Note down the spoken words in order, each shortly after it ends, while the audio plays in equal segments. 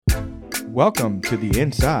Welcome to the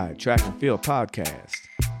Inside Track and Field podcast.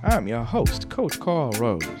 I'm your host, Coach Carl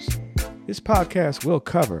Rose. This podcast will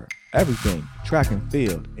cover everything track and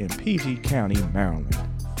field in PG County, Maryland.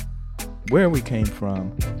 Where we came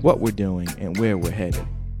from, what we're doing, and where we're headed.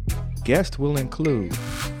 Guests will include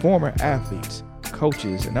former athletes,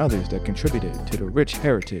 coaches, and others that contributed to the rich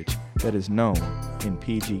heritage that is known in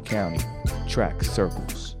PG County track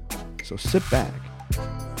circles. So sit back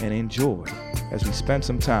and enjoy as we spend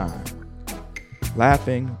some time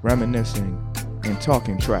laughing, reminiscing, and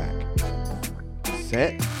talking track.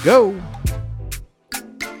 Set, go!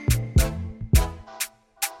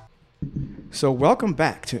 So welcome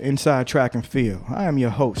back to Inside Track and Field. I am your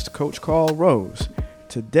host, Coach Carl Rose.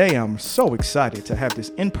 Today I'm so excited to have this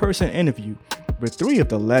in-person interview with three of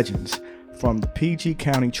the legends from the PG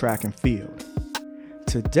County Track and Field.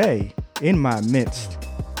 Today, in my midst,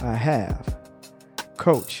 I have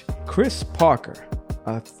Coach Chris Parker,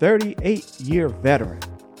 a 38-year veteran,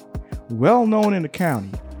 well known in the county,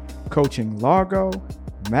 coaching Largo,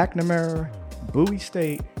 McNamara, Bowie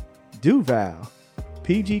State, Duval,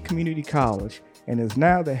 PG Community College, and is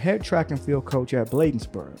now the head track and field coach at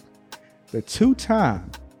Bladensburg. The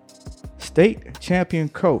two-time state champion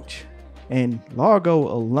coach and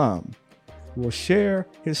Largo alum will share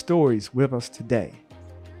his stories with us today.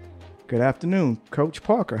 Good afternoon, Coach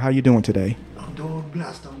Parker. How you doing today? I'm doing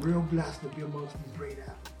blessed. I'm real blessed to be amongst these great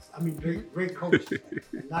athletes. I mean, great coaches.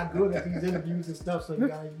 I'm not good at these interviews and stuff, so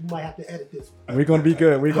you might have to edit this. We're going to be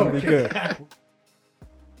good. We're going to be good.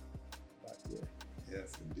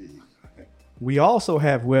 Yes, indeed. We also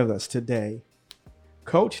have with us today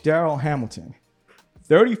Coach Daryl Hamilton,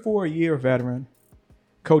 34-year veteran,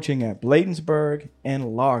 coaching at Bladensburg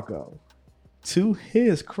and Largo. To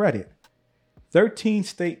his credit, 13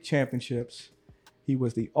 state championships. He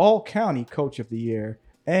was the All-County Coach of the Year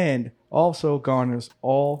and also garners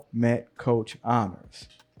All-Met Coach honors.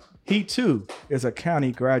 He, too, is a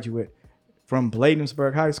county graduate from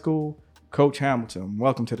Bladensburg High School. Coach Hamilton,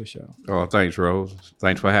 welcome to the show. Oh, thanks, Rose.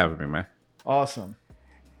 Thanks for having me, man. Awesome.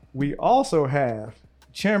 We also have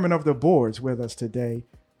Chairman of the Boards with us today,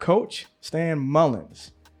 Coach Stan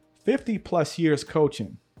Mullins, 50-plus years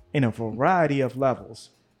coaching in a variety of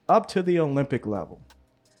levels, up to the Olympic level.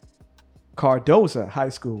 Cardoza High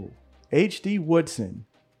School, H.D. Woodson,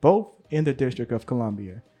 both in the District of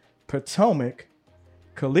Columbia, Potomac,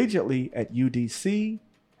 collegiately at UDC,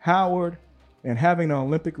 Howard, and having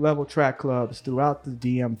Olympic level track clubs throughout the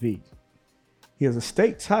DMV. He has a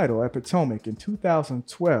state title at Potomac in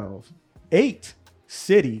 2012, 8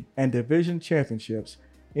 city and division championships,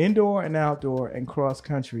 indoor and outdoor and cross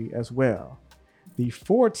country as well. The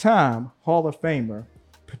 4-time Hall of Famer,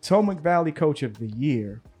 Potomac Valley Coach of the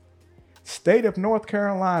Year, State of North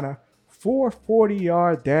Carolina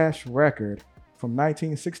 440-yard dash record from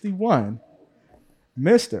 1961,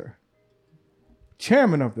 Mr.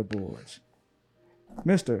 Chairman of the Boards,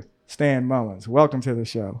 Mr. Stan Mullins. Welcome to the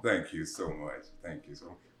show. Thank you so much. Thank you so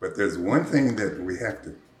much. But there's one thing that we have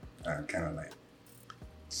to kind of like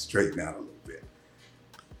straighten out a little bit.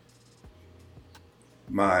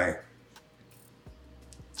 My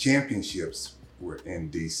championships were in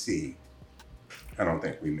D.C. I don't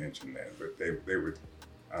think we mentioned that, but they were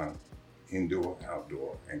indoor,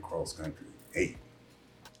 outdoor, and cross country. 8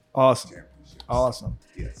 Awesome. championships. Awesome.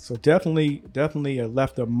 Yes. So definitely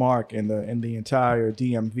left a mark in the entire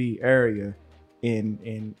DMV area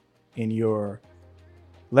in your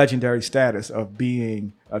legendary status of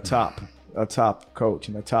being a top coach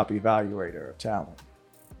and a top evaluator of talent.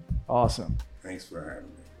 Awesome. Thanks for having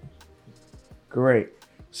me. Great.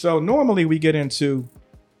 So normally we get into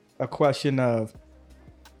a question of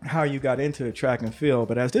how you got into the track and field,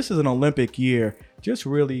 but as this is an Olympic year, just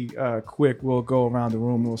really quick, we'll go around the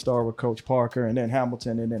room. We'll start with Coach Parker and then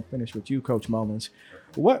Hamilton and then finish with you, Coach Mullins.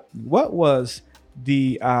 What was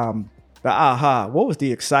the aha? What was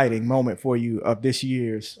the exciting moment for you of this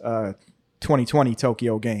year's 2020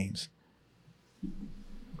 Tokyo Games?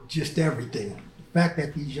 Just everything. The fact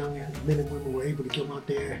that these young men and women were able to come out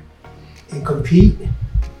there and compete,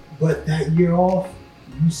 but that year off,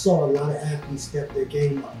 you saw a lot of athletes step their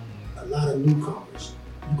game up, a lot of newcomers.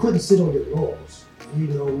 You couldn't sit on your laurels. You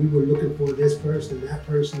know, we were looking for this person, that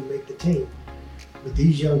person to make the team. But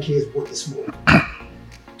these young kids brought the smoke.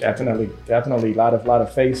 Definitely. A lot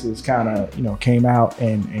of faces kind of, came out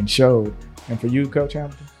and showed. And for you, Coach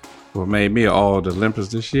Hamilton? What made me all the Olympics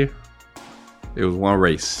this year? It was one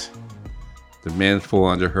race, the men's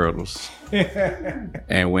 400 hurdles.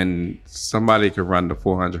 And when somebody could run the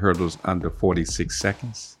 400 hurdles under 46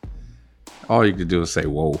 seconds, all you could do is say,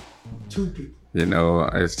 whoa. 2 people. You know,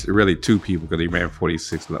 it's really 2 people because he ran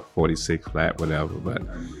 46 flat, whatever. But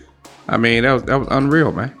I mean, that was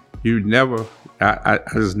unreal, man. I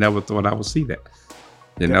just never thought I would see that.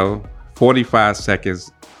 45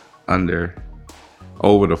 seconds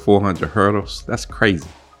over the 400 hurdles. That's crazy.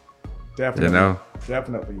 Definitely.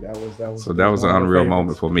 Definitely. That was. So that was an unreal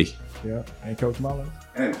moment for me. Yeah. And Coach Mullins?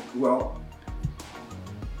 And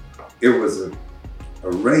it was a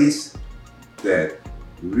race that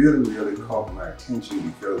really, really caught my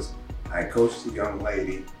attention because I coached a young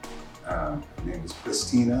lady. Her name was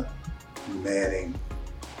Christina Manning.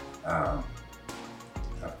 I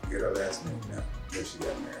forget her last name now. When she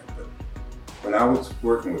got married, but when I was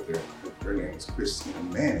working with her name was Christina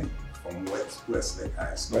Manning from Westlake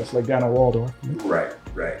High School. Westlake down in Waldorf. Right.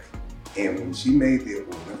 And when she made the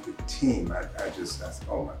Olympic team, I said,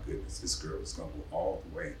 oh my goodness, this girl is going to go all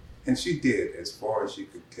the way. And she did as far as she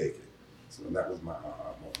could take it. So that was my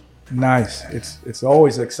aha moment. Nice. It's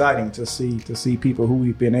always exciting to see people who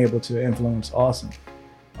we've been able to influence. Awesome.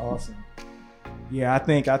 Yeah, I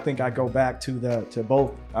think I go back to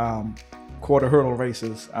both quarter hurdle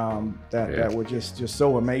races that were just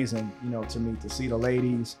so amazing, to me, to see the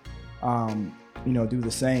ladies do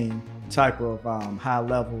the same type of high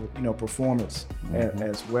level performance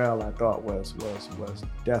as well. I thought was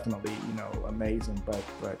definitely amazing. But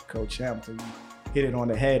Coach Hamilton, you hit it on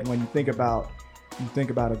the head when you think about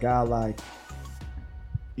a guy like,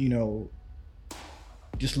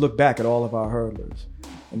 just look back at all of our hurdlers.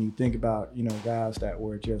 And you think about, guys that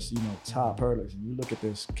were just, top hurdlers, and you look at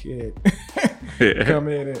this kid come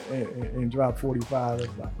in and drop 45.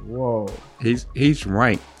 It's like, whoa. He's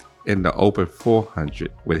ranked in the open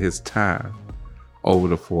 400 with his time over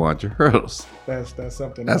the 400 hurdles. That's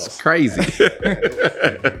something else. That's crazy.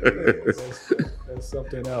 That's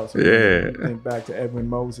something else. Yeah. You think back to Edwin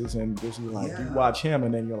Moses and just you watch him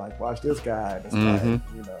and then you're like, watch this guy. It's like,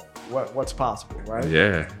 what's possible, right?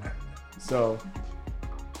 Yeah. So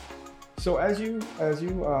as you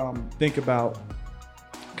think about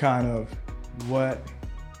kind of what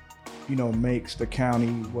makes the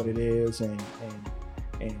county what it is and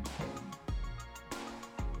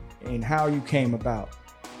how you came about,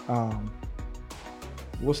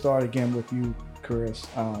 we'll start again with you, Chris.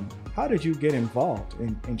 How did you get involved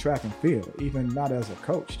in track and field, even not as a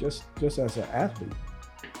coach, just as an athlete?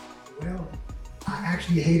 Well, I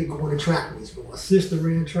actually hated going to track meets, but my sister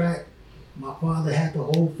ran track. My father had the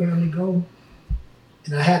whole family go,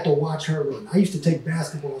 and I had to watch her run. I used to take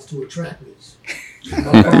basketballs to a track meet.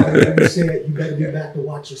 My father always said, you better get back to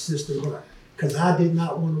watch your sister run, because I did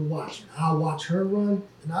not want to watch. I'll watch her run,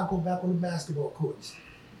 and I'll go back on the basketball courts.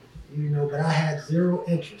 But I had zero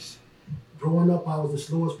interest. Growing up, I was the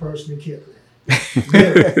slowest person in Kidland.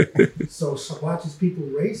 So watching people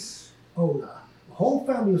race, oh nah. The whole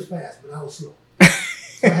family was fast, but I was slow.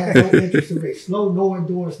 I had no interest in race. Slow, no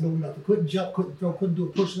endurance, no nothing. Couldn't jump, couldn't throw, couldn't do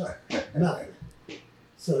a push-up, nothing.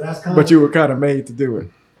 So that's kind of... But you were kind of made to do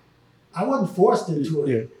it. I wasn't forced into it.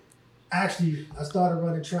 Yeah. Actually, I started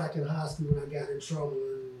running track in high school when I got in trouble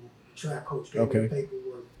and the track coach gave me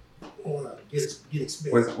paperwork or get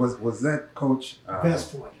expelled. Was that Coach?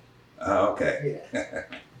 Best Point. Okay. Yeah.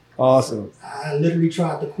 Awesome. I literally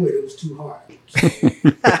tried to quit. It was too hard.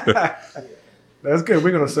 That's good. We're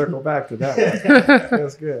going to circle back to that one.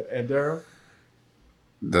 That's good. And Daryl?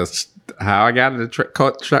 That's how I got into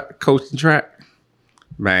coaching track.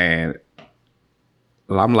 Man,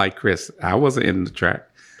 well, I'm like Chris. I wasn't in the track.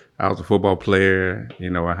 I was a football player,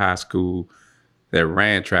 in high school that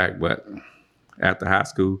ran track. But after high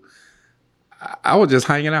school, I was just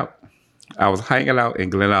hanging out. I was hanging out in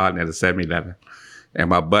Glen Arden at a 7-Eleven. And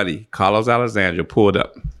my buddy, Carlos Alexandra, pulled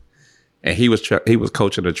up. And he was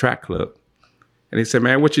coaching the track club. And he said,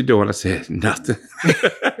 man, what you doing? I said, nothing.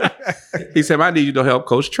 He said, I need you to help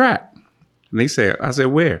coach track. And I said,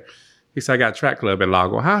 where? He said, I got a track club at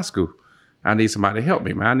Largo High School. I need somebody to help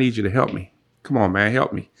me, man. I need you to help me. Come on, man,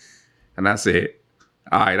 help me. And I said,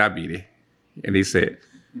 all right, I'll be there. And he said,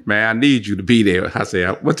 man, I need you to be there. I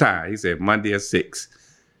said, what time? He said, Monday at 6.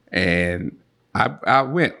 And I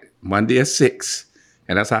went Monday at 6.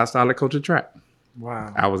 And that's how I started coaching track.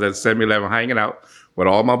 Wow. I was at 7-Eleven hanging out with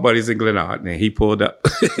all my buddies in Glen Arden, and he pulled up.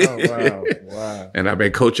 Oh, wow. And I've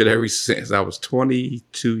been coaching ever since. I was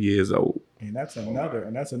 22 years old. And that's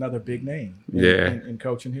another big name in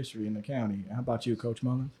coaching history in the county. How about you, Coach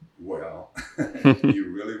Mullins? Well,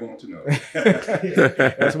 you really want to know.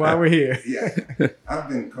 That's why we're here. Yeah. I've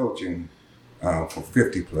been coaching for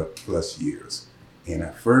 50 plus years. And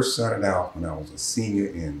I first started out when I was a senior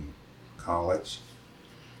in college.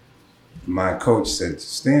 My coach said,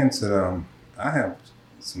 Stan said, I have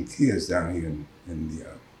some kids down here in the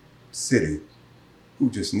city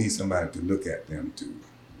who just need somebody to look at them to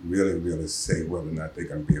really say whether or not they're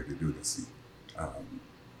going to be able to do this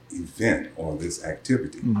event or this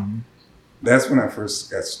activity. Mm-hmm. That's when I first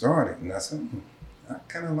got started, and I said, I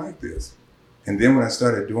kind of like this. And then when I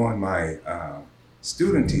started doing my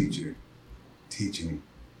student teaching,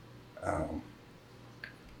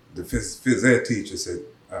 the phys ed teacher said,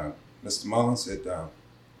 Mr. Mullins said,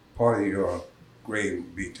 part of your grade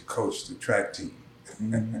would be to coach the track team.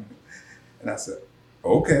 Mm-hmm. And I said,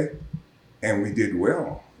 okay. And we did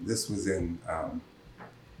well. This was in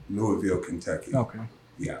Louisville, Kentucky. Okay.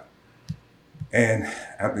 Yeah. And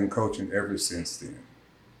I've been coaching ever since then.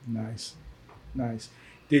 Nice.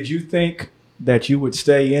 Did you think that you would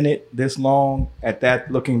stay in it this long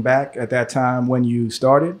looking back at that time when you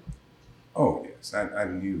started? Oh, yes. I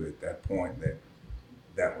knew at that point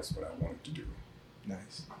that was what I wanted to do.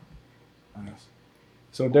 Nice.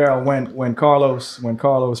 So Daryl, when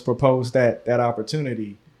Carlos proposed that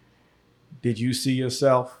opportunity, did you see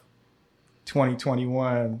yourself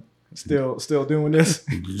 2021 still doing this?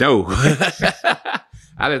 No.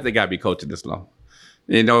 I didn't think I'd be coaching this long.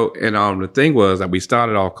 And the thing was that we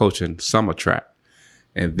started off coaching summer track.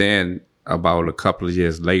 And then about a couple of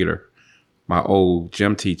years later, my old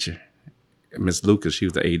gym teacher, Miss Lucas, she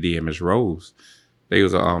was the AD, and Miss Rose, they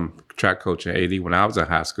was a track coach and AD when I was in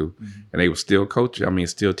high school. Mm-hmm. And they were still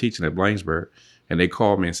teaching at Blanesburg. And they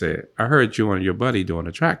called me and said, I heard you and your buddy doing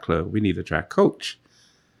a track club. We need a track coach.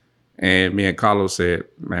 And me and Carlos said,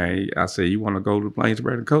 man, I said, you want to go to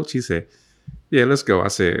Blanesburg and coach? He said, yeah, let's go. I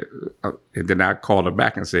said, and then I called her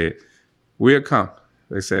back and said, we'll come.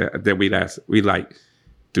 They said, then we like,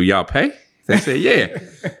 do y'all pay? They said, yeah.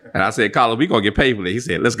 And I said, Carlos, we going to get paid for it. He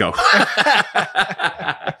said, let's go.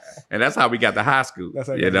 And that's how we got to high school. That's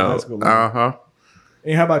how you got to high school. Uh-huh.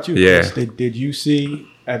 And how about you, yeah. Chris? Did you see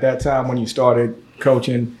at that time when you started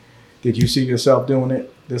coaching, did you see yourself doing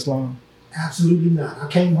it this long? Absolutely not. I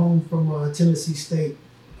came home from Tennessee State.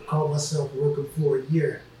 I called myself working for a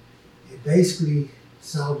year. And basically,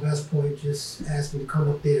 South West Point just asked me to come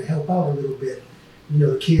up there and help out a little bit.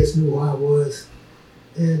 The kids knew who I was.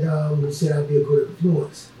 And they said I'd be a good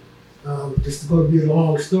influence. This is going to be a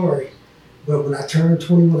long story. But when I turned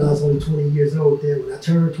 21, I was only 20 years old then. When I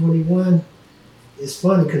turned 21, it's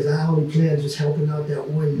funny because I only planned just helping out that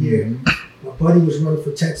 1 year. Mm-hmm. My buddy was running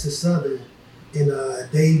for Texas Southern, and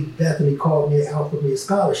Dave Bethany called me and offered me a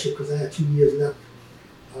scholarship because I had 2 years left.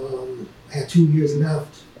 Of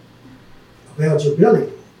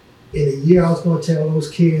eligibility. In a year, I was going to tell those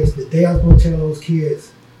kids, the day I was going to tell those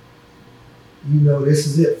kids, this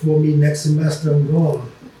is it for me. Next semester, I'm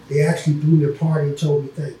gone. They actually threw me a party and told me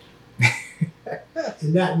thank you.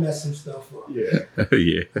 And that messed some stuff up. Yeah.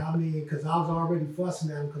 Yeah. I mean, because I was already fussing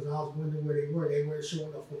at them because I was wondering where they were. They weren't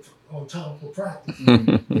showing up on time for practice.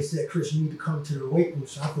 They said, Chris, you need to come to the weight room.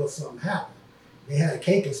 So I thought something happened. They had a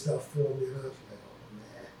cake and stuff for me. And I was like, oh,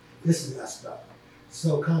 man, this is messed up.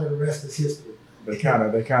 So kind of the rest is history. They kind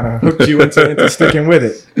of hooked you into sticking with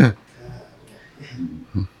it.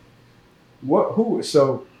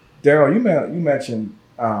 So Daryl, you mentioned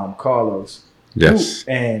Carlos. Yes.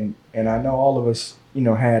 And I know all of us,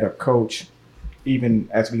 had a coach, even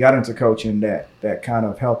as we got into coaching, that kind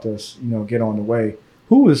of helped us, get on the way.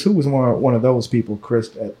 Who was one of those people,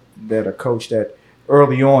 Chris, that a coach that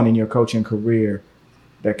early on in your coaching career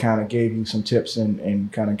that kind of gave you some tips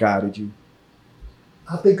and kind of guided you?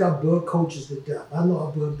 I think I bug coaches to death. I know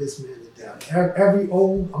I bug this man to death. I'm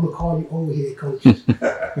going to call you old head coaches.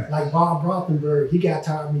 Like Bob Rothenberg, he got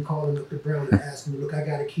tired of me calling up the Brown and asking me, look, I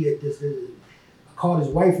got a kid, this. I called his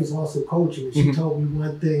wife was also coaching, and she told me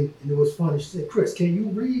one thing, and it was funny. She said, Chris, can you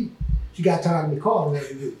read? She got tired of me calling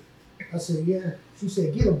every week. I said, yeah. She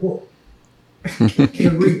said, get a book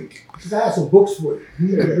and read. She said, I have some books for you. You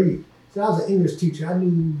need to read. So I was an English teacher. I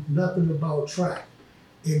knew nothing about track.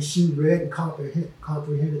 And she read and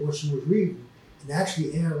comprehended what she was reading. And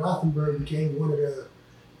actually, Aaron Rothenberg became one of the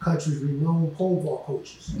country's renowned pole vault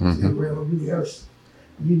coaches at Brown University.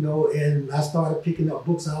 And I started picking up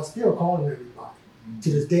books. I was still calling everybody. To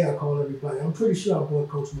this day, I call everybody. I'm pretty sure I bought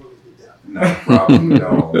Coach Mullins to death. No problem.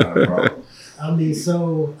 No, not a problem. I mean,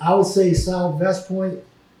 so I would say South West Point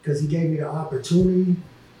because he gave me the opportunity.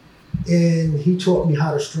 And he taught me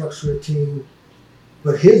how to structure a team.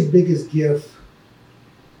 But his biggest gift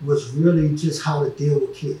was really just how to deal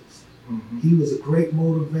with kids. Mm-hmm. He was a great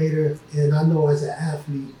motivator, and I know as an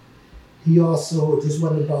athlete, he also just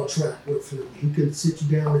wasn't about track with him. He could sit you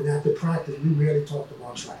down, and after practice, we rarely talked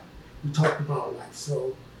about track. We talked about life.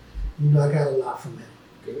 So, I got a lot from him.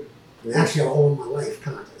 Good. Actually, I owe him my life,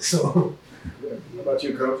 kind of. So, How about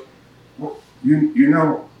you, Coach? Well,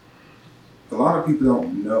 a lot of people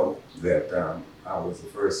don't know that I was the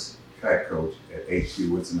first track coach at H.G.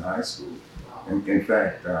 Woodson High School. In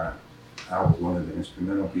fact, I was one of the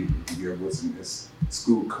instrumental people to give Woodson its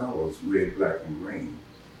school colors, red, black, and green,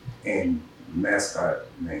 and mascot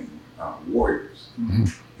name, Warriors. Mm-hmm.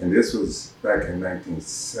 And this was back in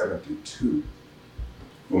 1972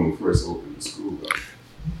 when we first opened the school up.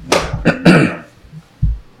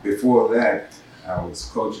 Before that, I was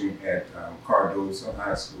coaching at Cardozo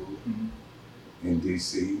High School in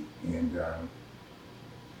D.C. and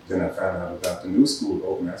then I found out about the new school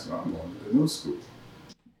opening. That's why I'm going to the new school.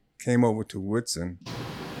 Came over to Woodson,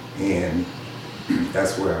 and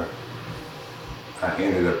that's where I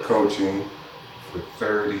ended up coaching for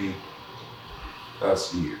 30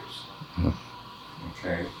 plus years.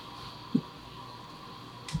 Okay.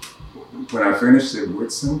 When I finished at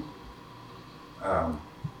Woodson,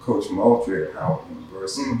 Coach Moultrie at Howard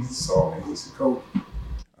University saw me. He said, "Coach,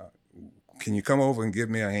 can you come over and give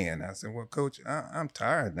me a hand?" I said, "Well, Coach, I'm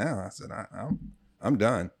tired now." I said, I'm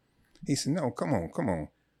done." He said, "No, come on."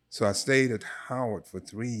 So I stayed at Howard for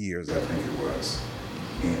 3 years, I think it was.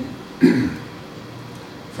 And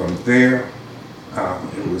from there,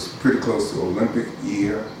 it was pretty close to Olympic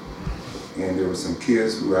year. And there were some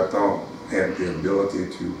kids who I thought had the ability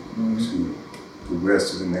to progress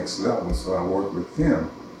to the next level. So I worked with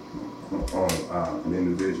them on an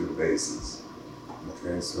individual basis.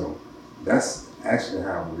 Okay, so that's actually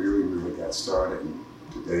how I really got started, and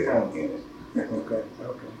today I'm in it. Okay.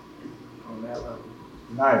 On that level.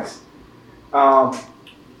 Nice.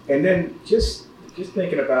 And then just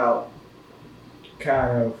thinking about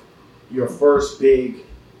kind of your first big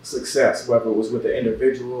success, whether it was with an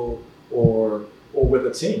individual or with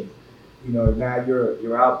a team. You know, now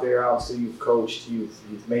you're out there, obviously you've coached,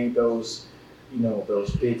 you've made those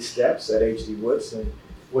big steps at H.G. Woodson.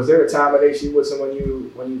 Was there a time at H.G. Woodson when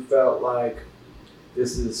you felt like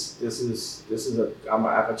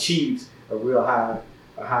I've achieved a real high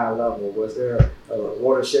level? Was there a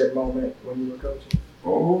watershed moment when you were coaching?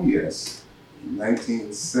 Oh yes,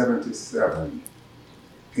 1977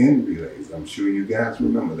 in relays. I'm sure you guys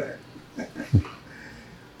remember that.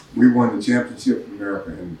 We won the championship of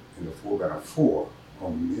America in the 4x4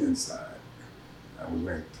 on the men's side. We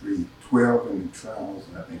ranked 312 in the trials,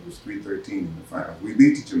 and I think it was 313 in the finals. We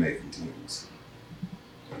beat the Jamaican teams.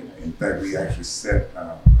 In fact, we actually set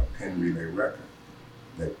a pin relay record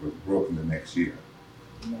that was broken the next year.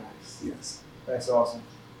 Nice. Yes. That's awesome.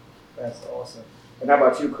 And how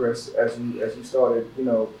about you, Chris? As you started,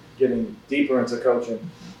 getting deeper into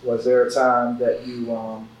coaching, was there a time that you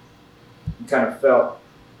kind of felt,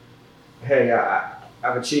 hey,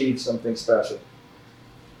 I've achieved something special?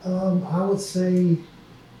 I would say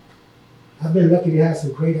I've been lucky to have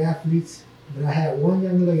some great athletes, but I had one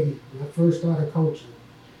young lady when I first started coaching.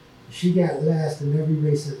 She got last in every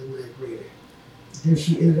race as a ninth grader. Then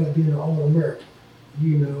she ended up being an All-American.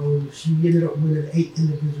 She ended up winning 8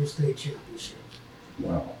 individual state championships.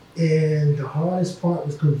 Wow. And the hardest part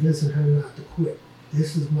was convincing her not to quit.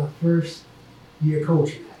 This is my first year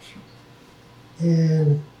coaching, actually.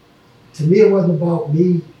 And to me, it wasn't about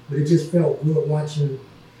me, but it just felt good watching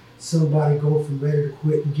somebody go from ready to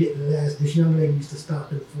quit and get to last. This young lady used to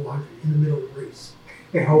stop in the 400 in the middle of the race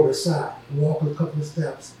and hold her side, walk a couple of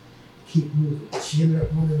steps, keep moving. She ended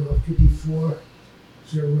up running on 54.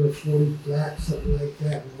 She ended up running 40 flat, something like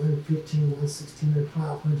that, and won 15, 116, and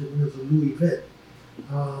 500 when it was a new event.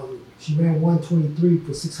 She ran 123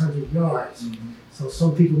 for 600 yards. Mm-hmm. So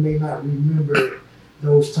some people may not remember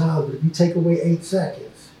those times, but if you take away 8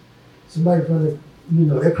 seconds, somebody's running,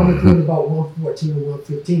 they're coming through at about 114 or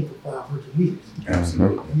 115 for 500 meters.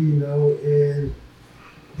 Absolutely. And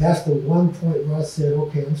that's the one point where I said,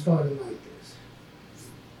 okay, I'm starting like this.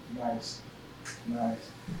 Nice.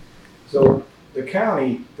 So the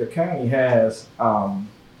county has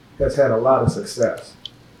had a lot of success,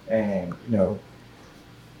 and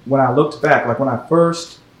when I looked back, like when I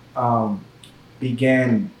first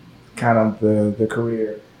began kind of the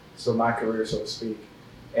career, so my career, so to speak,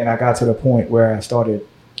 and I got to the point where I started,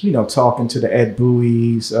 talking to the Ed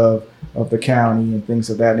Buies of the county and things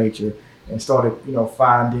of that nature, and started,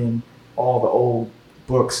 finding all the old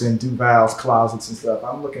books in Duval's closets and stuff.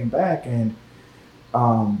 I'm looking back, and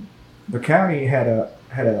the county had a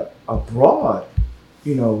broad,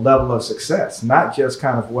 level of success, not just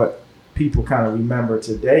kind of what people kind of remember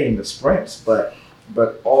today in the sprints, but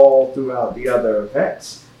all throughout the other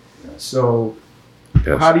events. So,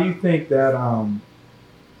 yes. How do you think that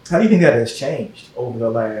has changed over the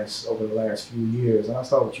last few years? And I'll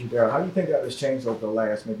start with you, Daryl. How do you think that has changed over the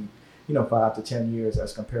last maybe 5 to 10 years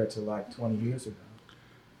as compared to like 20 years ago?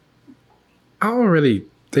 I don't really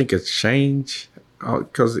think it's changed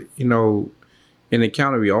because in the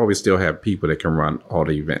county, we always still have people that can run all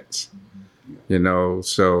the events. You know,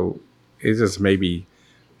 so it's just maybe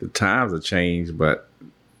the times have changed, but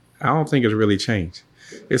I don't think it's really changed.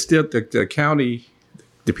 It's still the county,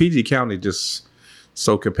 the PG County, just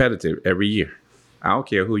so competitive every year. I don't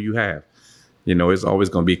care who you have. You know, it's always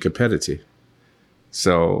going to be competitive.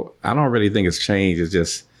 So I don't really think it's changed. It's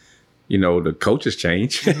just, you know, the coaches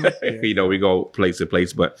change. You know, we go place to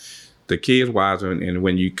place, but the kids wise, and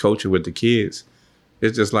when you coach it with the kids,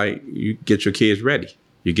 it's just like you get your kids ready.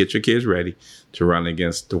 You get your kids ready to run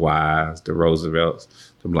against the Wise, the Roosevelts,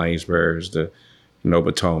 the Bladensburgs, the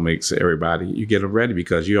Potomacs, everybody. You get them ready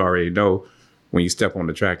because you already know when you step on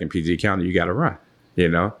the track in PG County, you got to run. You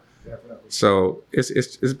know, Definitely. So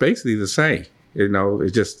it's basically the same. You know,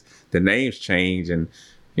 it's just the names change, and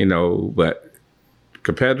you know, but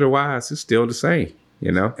competitor wise, it's still the same.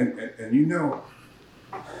 You know, and you know,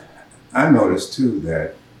 I noticed too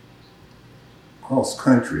that cross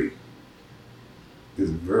country is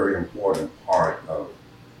a very important part of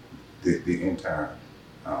the entire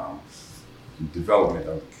development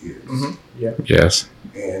of the kids. Mm-hmm. Yeah. Yes.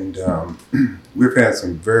 And we've had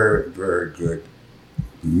some very, very good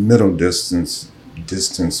middle distance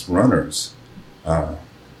runners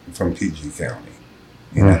from PG County,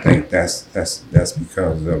 and I think that's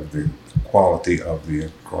because of the quality of the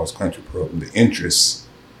cross country program, the interest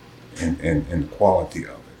and the quality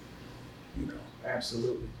of it. You know.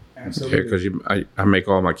 Absolutely. Yeah, Absolutely. because I make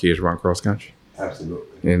all my kids run cross country.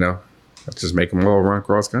 Absolutely. You know, I just make them all run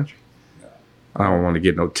cross country. I don't want to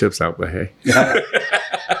get no tips out, but hey.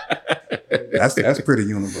 That's pretty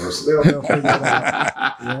universal. They'll figure it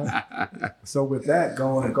out. Yeah. So with that,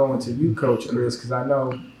 going to you, Coach Chris, because I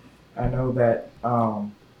know that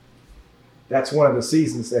that's one of the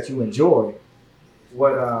seasons that you enjoy.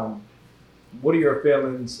 What are your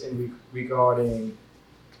feelings regarding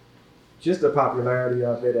just the popularity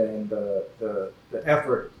of it and the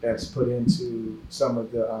effort that's put into some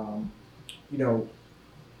of the you know,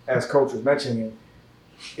 as Coach was mentioning,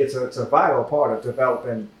 it's a vital part of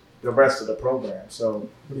developing the rest of the program. So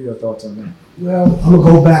what are your thoughts on that? Well, I'm going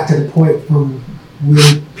to go back to the point from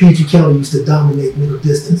when PG County used to dominate middle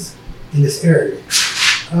distance in this area.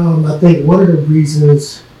 I think one of the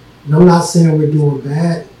reasons, and I'm not saying we're doing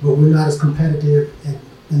bad, but we're not as competitive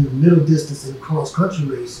in the middle distance and cross country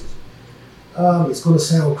races. It's going to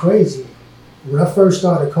sound crazy. When I first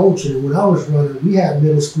started coaching and when I was running, we had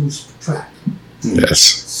middle school track. Yes.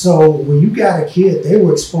 So when you got a kid, they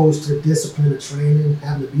were exposed to the discipline of training,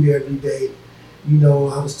 having to be there every day. You know,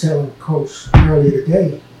 I was telling Coach earlier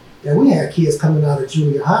today that we had kids coming out of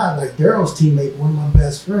junior high, like Daryl's teammate, one of my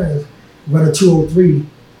best friends, running 203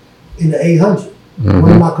 in the 800. Mm-hmm.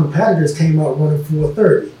 One of my competitors came out running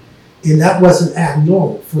 430. And that wasn't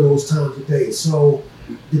abnormal for those times of day. So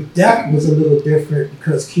the depth was a little different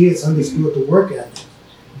because kids understood the work ethic.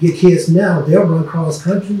 Get kids now, they'll run cross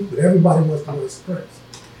country, but everybody wants to run sprints.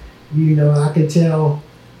 You know, I can tell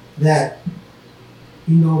that,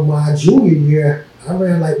 you know, my junior year, I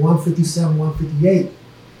ran like 157, 158,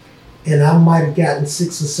 and I might have gotten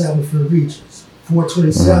 6 or 7 for the regions.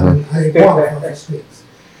 427, I didn't qualify for states.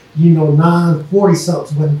 You know, 940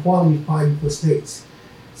 something wasn't qualifying for states.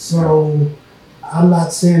 So I'm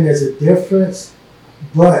not saying there's a difference,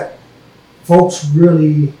 but folks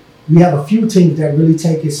really, we have a few teams that really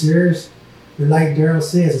take it serious. But like Daryl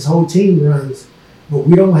says, his whole team runs, but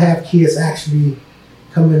we don't have kids actually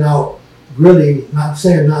coming out really, not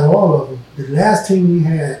saying not all of them. The last team we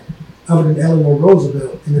had, other than Eleanor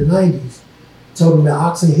Roosevelt in the 90s, told them that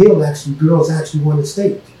Oxon Hill girls actually won the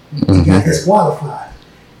state. They got disqualified.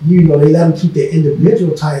 You know, they let them keep their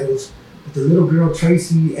individual titles, but the little girl,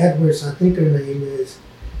 Tracy Edwards, I think her name is,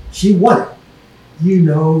 she won it. You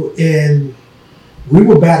know, and we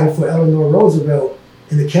were battling for Eleanor Roosevelt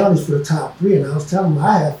in the counties for the top 3, and I was telling them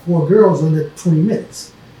I had 4 girls under 20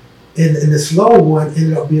 minutes. And the slow one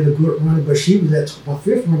ended up being a good runner, but she was my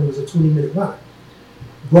 5th runner was a 20-minute runner.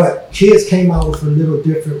 But kids came out with a little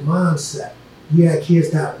different mindset. We had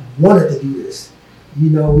kids that wanted to do this.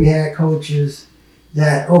 You know, we had coaches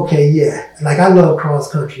that, okay, yeah, like I love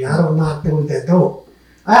cross country. I don't knock those that don't.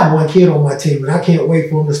 I have one kid on my team, and I can't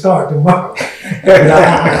wait for him to start tomorrow.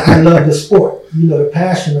 I love the sport, you know, the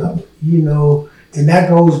passion of it, you know, and that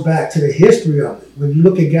goes back to the history of it. When you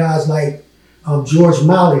look at guys like George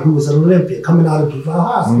Malley, who was an Olympian coming out of Duval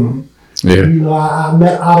High School. Mm-hmm. Yeah. You know, I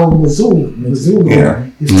met Otto Mizzuni, yeah.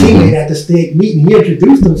 His teammate at the state meeting. He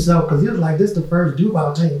introduced himself because he was like, this is the first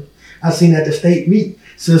Duval team I've seen at the state meet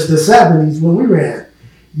since the 70s when we ran.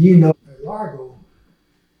 You know, at Largo,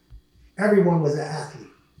 everyone was an athlete.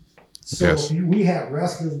 So yes. We had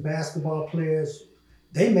wrestlers, basketball players,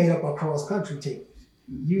 they made up our cross country team.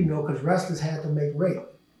 You know, because wrestlers had to make weight,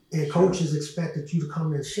 and coaches expected you to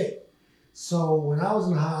come in shape. So when I was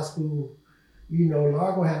in high school, you know,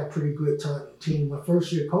 Largo had a pretty good team. My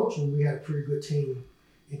first year coaching, we had a pretty good team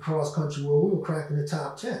in cross country where we were cracking the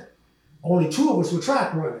top 10. Only 2 of us were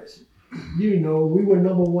track runners. You know, we were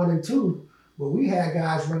number 1 and 2, but we had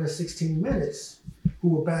guys running 16 minutes who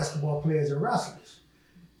were basketball players and wrestlers.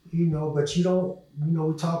 You know, but you don't, you know,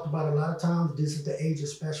 we talked about a lot of times, this is the age of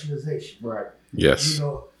specialization. Right. Yes. You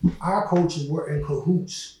know, our coaches were in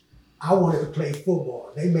cahoots. I wanted to play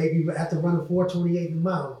football. They made me, after running 4:28 a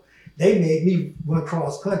mile, they made me run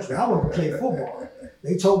cross country. I wanted to play football.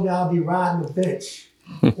 They told me I'd be riding the bench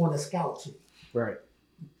on a scout team. Right.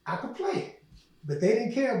 I could play, but they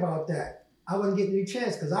didn't care about that. I wasn't getting any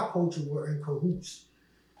chance because our coaches were in cahoots.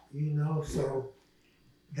 You know, so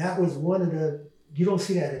that was one of the, you don't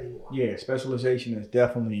see that anymore. Yeah, specialization has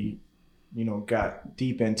definitely, you know, got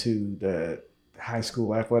deep into the high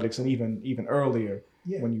school athletics and even earlier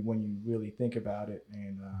when you really think about it.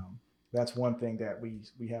 And that's one thing that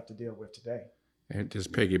we have to deal with today. And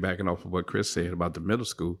just piggybacking off of what Chris said about the middle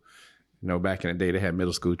school, you know, back in the day they had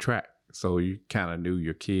middle school track. So you kind of knew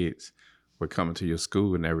your kids were coming to your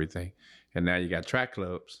school and everything. And now you got track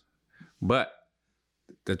clubs. But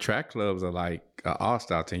the track clubs are like an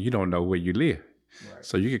all-star team. You don't know where you live. Right.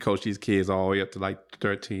 So you can coach these kids all the way up to like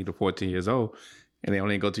 13 to 14 years old, and they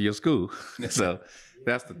only go to your school. So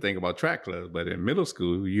that's the thing about track clubs. But in middle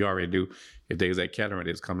school, you already do. If there's at Kettering,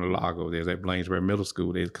 there's coming to Largo. There's at Blainsburg Middle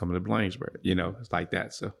School, there's coming to Blainsburg. You know, it's like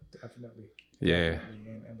that. So Definitely. yeah.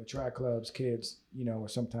 And the track clubs kids, you know, are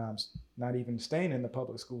sometimes not even staying in the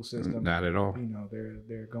public school system. Not at all. You know,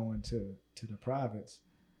 they're going to the privates.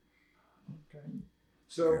 Okay.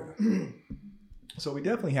 So so we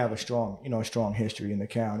definitely have a strong history in the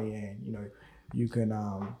county, and you know, you can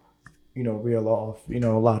you know, reel off, you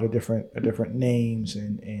know, a lot of different names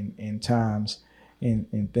and times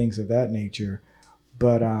and things of that nature.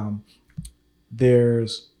 But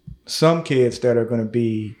there's some kids that are going to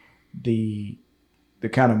be the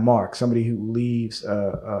kind of mark, somebody who leaves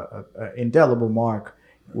a indelible mark,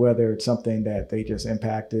 whether it's something that they just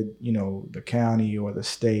impacted, you know, the county or the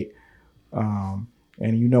state.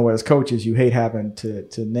 And you know, as coaches, you hate having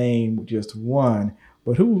to name just one,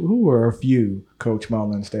 but who are a few, Coach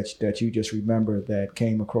Mullins, that you just remember that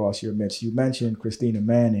came across your midst? You mentioned Christina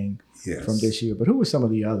Manning from this year, but who were some of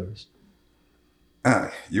the others?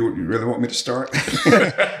 You really want me to start?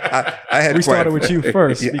 I had we started with you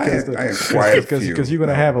first because I had quite a few. Because you're going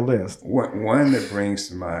to have a list. One that brings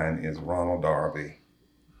to mind is Ronald Darby.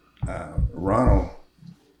 Ronald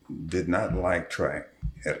did not like track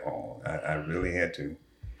at all. I really had to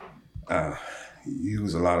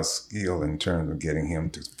use a lot of skill in terms of getting him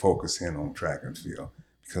to focus in on track and field,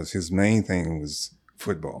 because his main thing was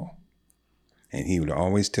football. And he would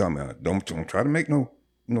always tell me, don't try to make no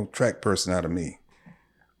track person out of me.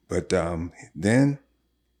 But then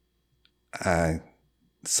I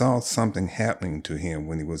saw something happening to him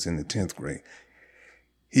when he was in the 10th grade.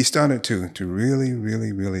 He started to really,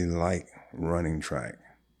 really, really like running track,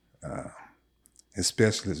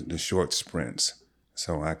 especially the short sprints.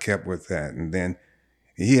 So I kept with that. And then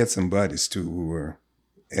he had some buddies too who were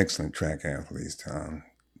excellent track athletes,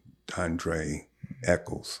 Andre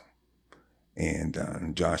Eccles and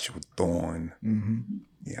Joshua Thorne. Mm-hmm.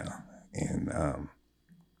 Yeah. And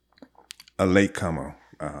a latecomer,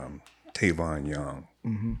 Tavon Young.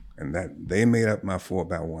 Mm-hmm. And that they made up my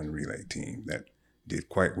 4x1 relay team that did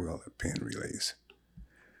quite well at Penn Relays.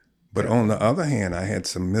 But on the other hand, I had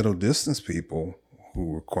some middle distance people who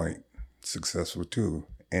were quite successful too.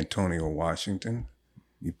 Antonio Washington,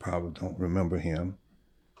 you probably don't remember him,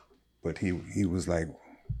 but he was like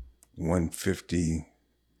 150,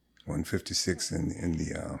 156 in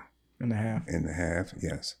the half,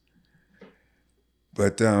 yes.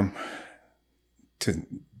 But to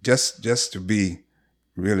just to be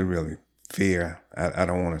really, really fair, I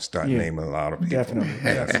don't want to start naming a lot of people.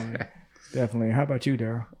 Definitely. How about you,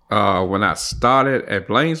 Daryl? When I started at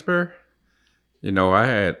Blainsburg, you know, I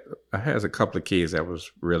had a couple of kids that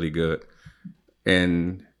was really good,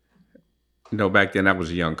 and you know, back then I was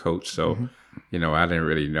a young coach, so you know, I didn't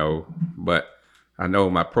really know, but I know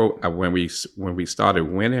when we started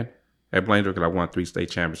winning at Blainsburg, because I won 3 state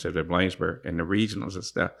championships at Blainsburg and the regionals and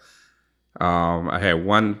stuff. I had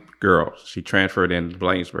one girl, she transferred into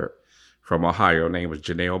Blainsburg from Ohio. Her name was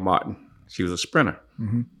Janelle Martin. She was a sprinter.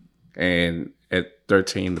 Mm-hmm. And at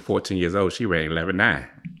 13 to 14 years old, she ran 11.9.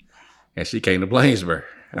 And she came to Blainsburg.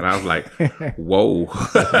 And I was like, whoa.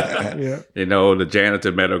 Yeah. You know, the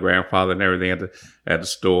janitor met her grandfather and everything at the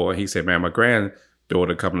store. He said, man, my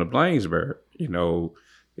granddaughter coming to Blainsburg. you know,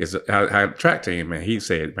 I had a track team, and he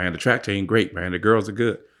said, man, the track team great, man. The girls are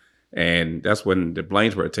good. And that's when the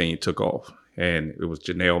Blainsburg team took off. And it was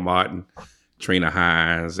Janelle Martin, Trina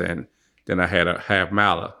Hines, and then I had a half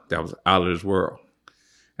miler that was out of this world.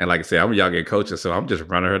 And like I said, I'm a young coach, so I'm just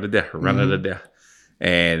running her to death, to death.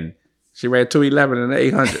 And she ran 2:11 in the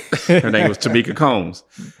 800. Her name was Tamika Combs.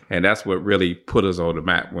 And that's what really put us on the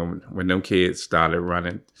map when them kids started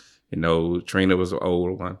running. You know, Trina was an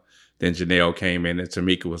older one. Then Janelle came in, and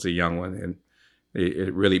Tamika was a young one. And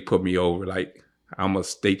it really put me over. Like, I'm a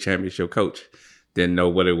state championship coach. Didn't know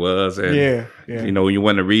what it was. And, you know, when you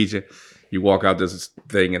win the region, you walk out this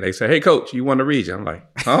thing and they say, hey, coach, you won the region. I'm like,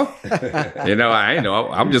 huh? You know, I ain't know.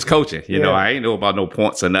 I'm just coaching. You know, I ain't know about no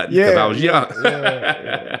points or nothing because I was young.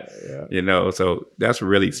 You know, so that's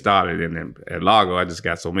really started. And then at Largo, I just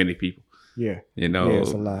got so many people. Yeah. You know,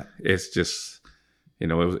 it's a lot. It's just, you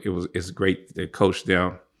know, it's great to coach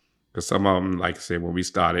them because some of them, like I said, when we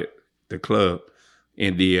started the club,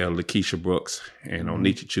 India, Lakeisha Brooks, and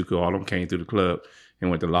Onicha Chuku, all of them came through the club and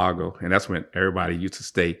went to Largo. And that's when everybody used to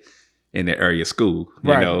stay in the area school,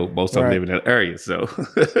 you know, most of them live in that area. So,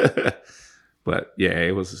 but yeah,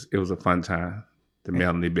 it was a fun time. The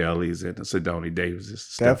Melanie Bellies and the Sidoni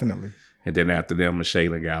Davises. Definitely. And then after them,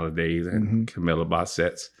 Michelle Galladay and Camilla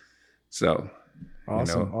Bossett's. So,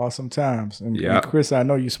 awesome times. And Chris, I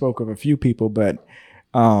know you spoke of a few people, but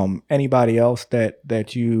anybody else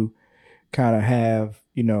that you kind of have,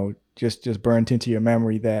 you know, just burnt into your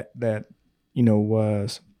memory that you know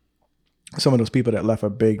was some of those people that left a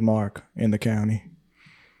big mark in the county?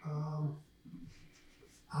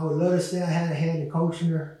 I would love to say I had a hand in coaching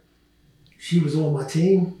her. She was on my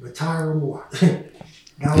team, but Tyra Moore.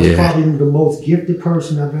 That was probably the most gifted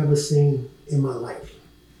person I've ever seen in my life.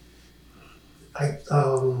 I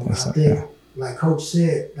think, like Coach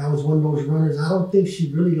said, that was one of those runners. I don't think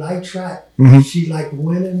she really liked track. She liked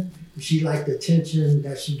winning. She liked the attention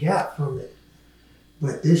that she got from it.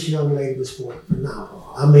 But this young lady was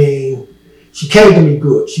phenomenal. I mean, she came to me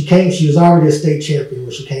good. She was already a state champion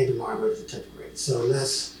when she came to Largo as a 10th grade. So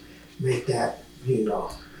let's make that, you know.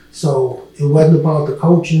 So it wasn't about the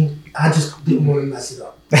coaching. I just didn't want to mess it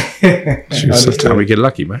up. Sometimes we get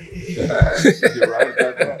lucky, man. You're right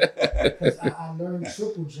about that. Because I learned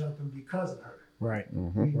triple jumping because of her. Right.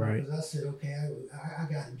 Right. Because I said, okay, I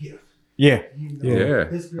got a gift. Yeah. You know,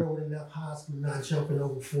 this girl would have left high school not jumping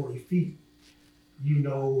over 40 feet. You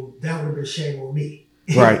know, that would have been shame on me.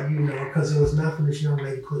 Right. You know, because there was nothing this young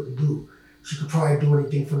lady couldn't do. She could probably do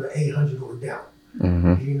anything from the 800 on down.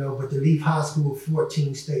 You know, but to leave high school with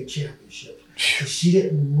 14 state championships. She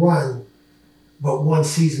didn't run but one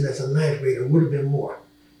season as a 9th grader. It would have been more.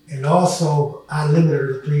 And also, I limited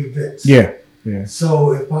her to 3 events. Yeah.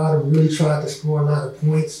 So if I'd have really tried to score a lot of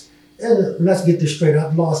points, and let's get this straight,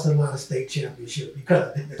 I've lost a lot of state championships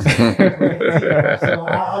because of this. So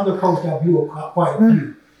I'm the coach that blew quite a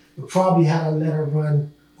few. But probably had I let her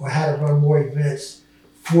run or had her run more events,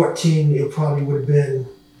 14, it probably would have been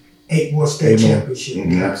 8 more state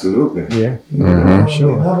championships. Absolutely. Yeah.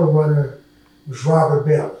 Sure. Another runner was Robert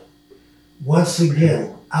Bell. Once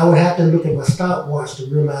again, I would have to look at my stopwatch to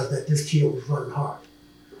realize that this kid was running hard.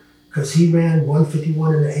 Because he ran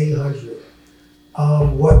 151 in the 800.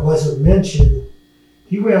 What wasn't mentioned,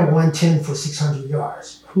 he ran 110 for 600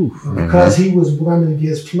 yards. Because he was running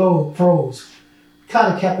against pros,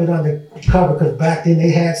 kind of kept it under cover because back then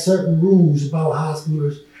they had certain rules about high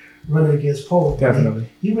schoolers running against pros. Definitely.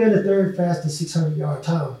 He ran the 3rd fastest 600-yard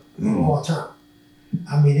time of all time.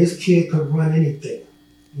 I mean, this kid could run anything.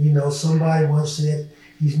 You know, somebody once said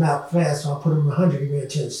he's not fast, so I'll put him 100. He ran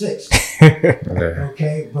 10.6.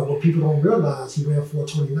 Okay, but what people don't realize, he ran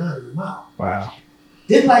 4.29 in a mile. Wow.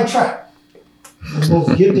 Didn't like track. The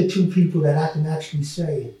most gifted 2 people that I can actually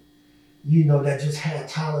say, you know, that just had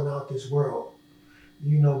talent out this world.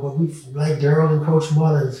 You know, but we like Daryl and Coach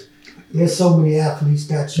Mullins. There's so many athletes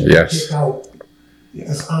that you can pick out.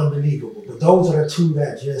 It's unbelievable. But those are the 2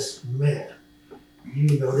 that just, man,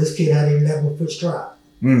 you know, this kid had an 11-foot stride.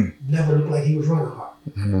 Never looked like he was running hard.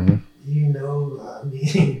 You know, I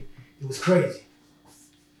mean, it was crazy.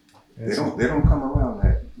 They don't come around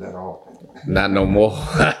that often. Not no more.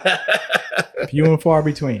 Few and far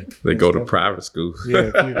between. They go to private schools.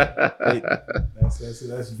 That's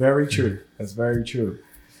very true. That's very true.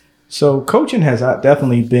 So coaching has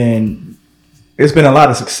definitely it's been a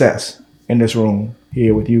lot of success in this room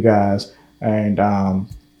here with you guys, and a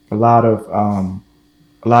lot of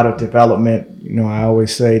development. You know, I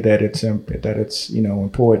always say that it's you know,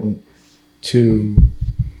 important to,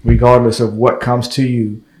 regardless of what comes to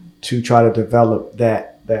you, to try to develop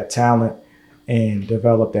that talent and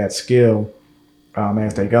develop that skill.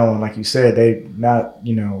 as they go. And like you said, they not,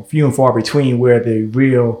 few and far between where the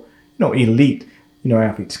real, elite,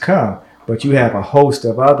 athletes come. But you have a host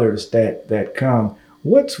of others that come.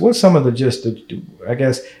 What's some of I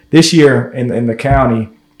guess this year in the county,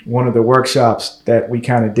 one of the workshops that we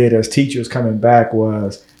kind of did as teachers coming back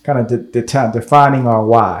was kind of defining our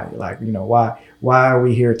why. Like, why are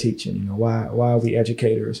we here teaching? Why are we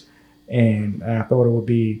educators? And I thought it would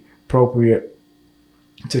be appropriate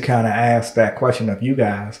to kind of ask that question of you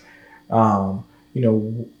guys.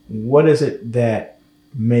 What is it that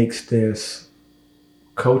makes this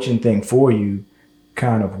coaching thing for you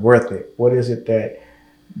kind of worth it? What is it that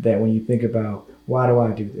when you think about, why do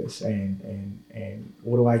I do this, and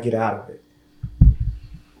what do I get out of it?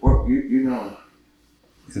 Well,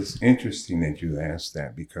 it's interesting that you asked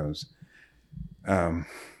that, because I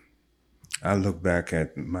look back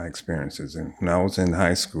at my experiences, and when I was in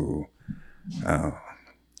high school, I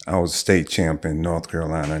was state champ in North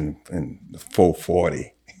Carolina in the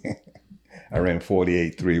 440. I ran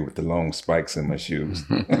 48.3 with the long spikes in my shoes.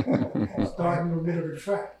 Starting in the middle of the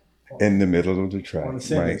track. In the middle of the track, on the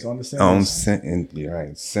cinders,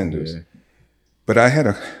 right? Cinders. Yeah. But I had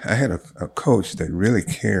a coach that really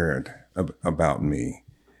cared about me.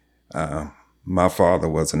 My father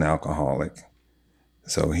was an alcoholic,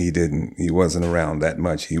 so he wasn't around that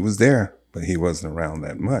much. He was there, but he wasn't around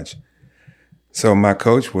that much. So my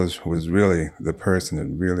coach was really the person that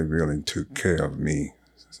really, really took care of me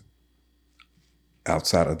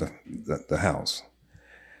outside of the house.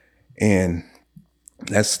 And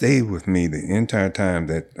that stayed with me the entire time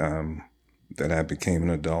that I became an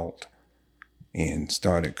adult and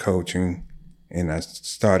started coaching, and I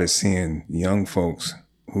started seeing young folks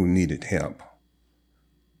who needed help.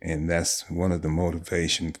 And that's one of the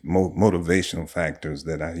motivational factors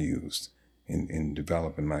that I used in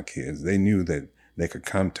developing my kids. They knew that they could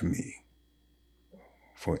come to me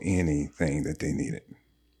for anything that they needed.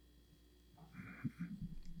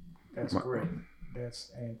 That's great.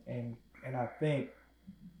 And I think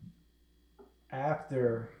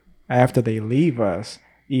after they leave us,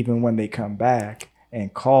 even when they come back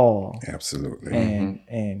and call, absolutely, and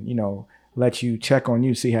let you check on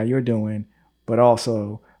you, see how you're doing, but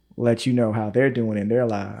also let you know how they're doing in their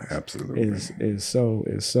lives, absolutely, is so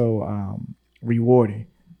rewarding.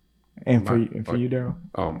 And for you, Daryl?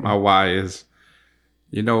 Oh, my why is,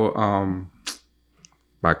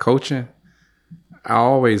 by coaching, I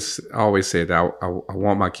always said that I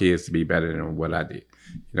want my kids to be better than what I did,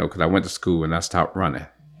 because I went to school and I stopped running.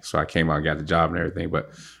 So I came out and got a job and everything. But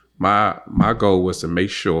my goal was to make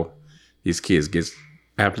sure these kids get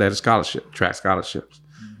athletic scholarship, track scholarships.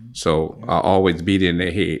 Mm-hmm. So I always beat it in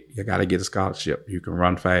their head. You got to get a scholarship. You can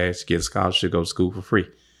run fast, get a scholarship, go to school for free.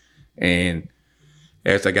 And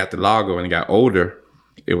as I got to Largo and got older,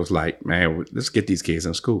 it was like, man, let's get these kids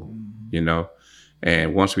in school,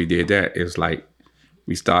 And once we did that, it's like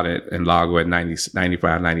we started in Largo at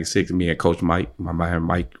 95, 96, me and Coach Mike, my man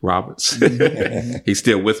Mike Roberts. He's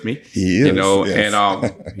still with me. He is, yes.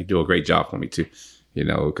 And he do a great job for me too,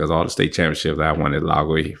 because all the state championships I won at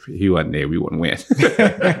Largo, he wasn't there, we wouldn't win.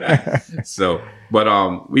 So,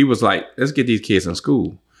 but we was like, let's get these kids in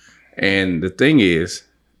school. And the thing is,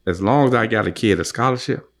 as long as I got a kid a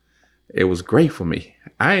scholarship, it was great for me.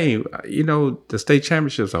 The state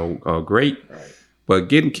championships are great, right. But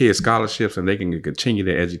getting kids scholarships and they can continue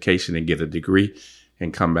their education and get a degree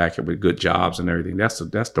and come back with good jobs and everything, that's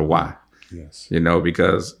the why. Yes.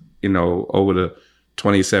 Because, over the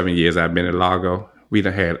 27 years I've been at Largo, we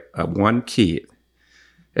done had at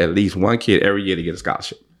least one kid every year to get a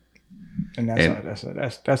scholarship. And that's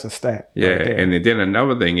a stat. Yeah. Right there. And then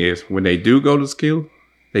another thing is when they do go to school,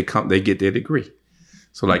 they get their degree.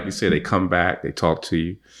 So like you said, they come back, they talk to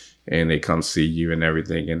you, and they come see you and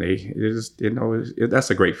everything, and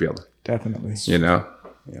that's a great feeling. Definitely. Yeah.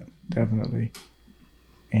 Definitely.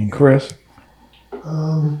 And Chris? It's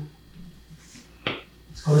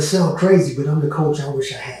gonna sound crazy, but I'm the coach I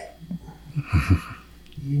wish I had.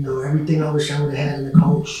 Everything I wish I would have had in the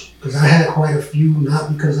coach, because I had quite a few,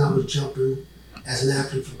 not because I was jumping as an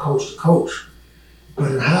athlete from coach to coach,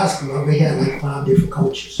 but in high school, we had like 5 different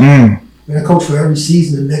coaches. We had a coach for every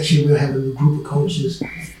season, and next year we'll have a new group of coaches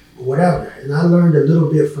or whatever. And I learned a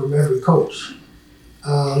little bit from every coach.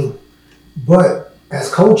 But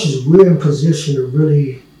as coaches, we're in position to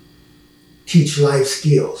really teach life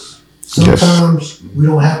skills. Sometimes we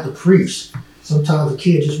don't have to preach. Sometimes the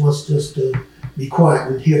kid just wants us to be quiet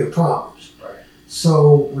and hear the problems. Right.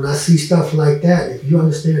 So when I see stuff like that, if you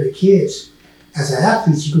understand the kids, as an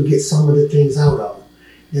athlete, you can get some of the things out of them.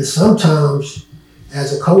 And sometimes,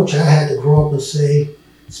 as a coach, I had to grow up and say,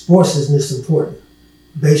 sports isn't this important.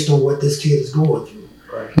 based on what this kid is going through.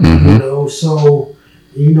 Right. You know, so,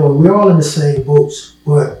 you know, we're all in the same boats,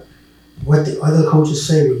 but what the other coaches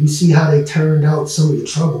say, when you see how they turned out some of the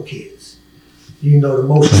trouble kids, you know, the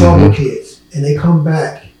most trouble kids, and they come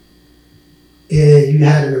back and you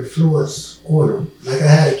had an influence on them. Like I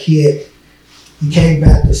had a kid, he came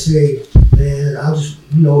back to say, man, I just,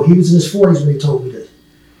 you know, he was in his 40s when he told me this.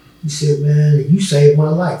 He said, man, you saved my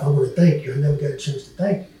life. I want to thank you. I never got a chance to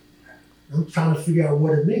thank you. I'm trying to figure out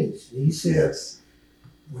what it means. And he said,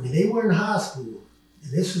 when they were in high school,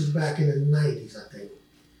 and this was back in the 90s, I think,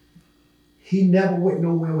 he never went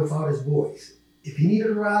nowhere without his boys. If he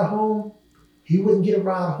needed a ride home, he wouldn't get a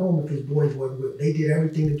ride home if his boys wasn't with him. They did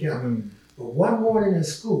everything together. But one morning in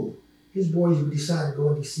school, his boys would decide to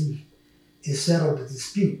go to D.C. and settle the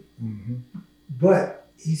dispute. But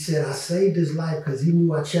he said, I saved his life because he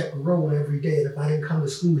knew I checked the roll every day, and if I didn't come to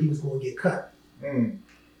school, he was going to get cut.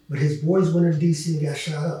 But his boys went to D.C. and got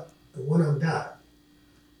shot up, and one of them died.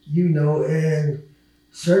 You know, and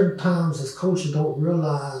certain times as coaches don't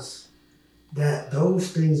realize that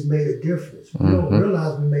those things made a difference. We don't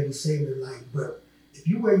realize we may be saving their life, but if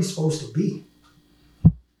you're where you're supposed to be,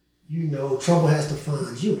 you know, trouble has to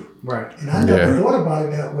find you. Right. And I never thought about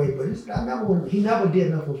it that way, but he never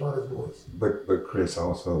did nothing about his boys. But Chris,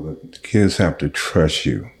 also the kids have to trust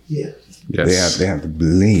you. Yeah. Yes. They have to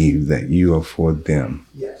believe that you are for them.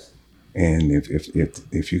 Yes. And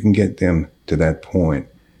if you can get them to that point,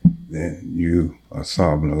 then you are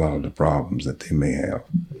solving a lot of the problems that they may have.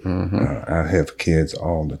 I have kids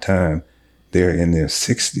all the time. They're in their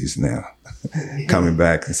 60s now, coming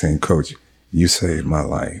back and saying, Coach, you saved my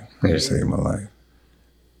life. You saved my life.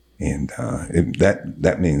 And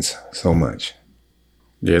that means so much.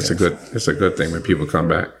 Yeah, it's a good thing when people come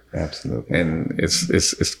back. Absolutely. And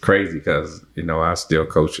it's crazy because, you know, I still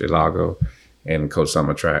coach at Lago and coach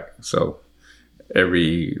summer track. So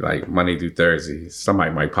every like Monday through Thursday,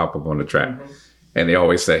 somebody might pop up on the track. And they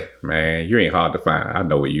always say, man, you ain't hard to find. I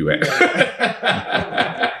know where you at.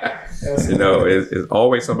 You know, it's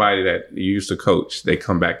always somebody that you used to coach. They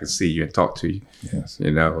come back and see you and talk to you. Yes.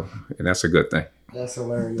 You know, and that's a good thing. That's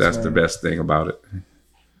hilarious. That's man. the best thing about it.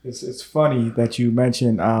 It's funny that you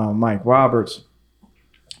mentioned Mike Roberts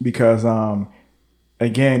because,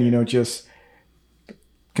 again, you know, just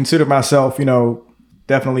consider myself, you know,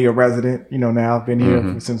 definitely a resident. You know, now I've been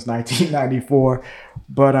here since 1994,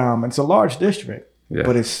 but it's a large district,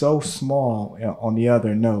 but it's so small on the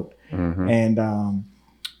other note. And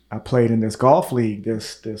I played in this golf league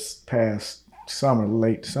this past summer,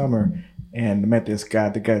 late summer, and met this guy.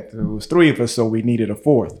 There was three of us, so we needed a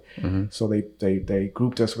fourth. So they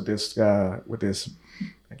grouped us with this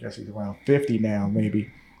I guess he's around 50 now,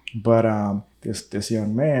 maybe. But this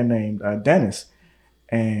young man named Dennis,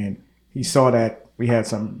 and he saw that we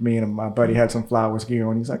had me and my buddy had some flowers gear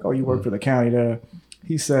on. He's like, "Oh, you work for the county there?"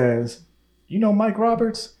 He says, "You know Mike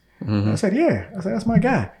Roberts?" I said, "Yeah." I said, "That's my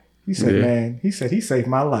guy." He said, "Man," he said, "he saved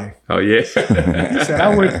my life." Oh yeah.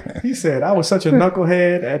 He said, I was such a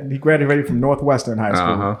knucklehead, and he graduated from Northwestern High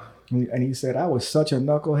School. And he said, I was such a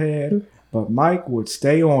knucklehead, but Mike would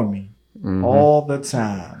stay on me all the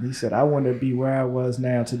time. He said, I wouldn't be where I was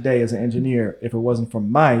now today as an engineer if it wasn't for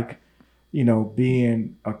Mike, you know,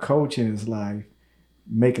 being a coach in his life,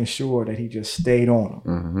 making sure that he just stayed on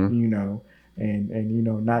him, you know. And you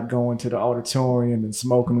know, not going to the auditorium and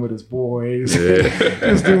smoking with his boys,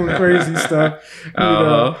 just doing crazy stuff. You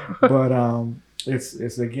know? But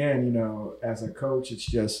it's again, you know, as a coach,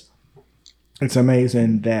 it's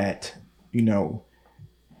amazing that, you know,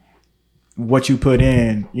 what you put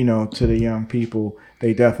in, you know, to the young people,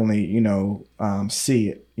 they definitely, you know, see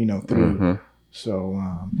it, you know, through. So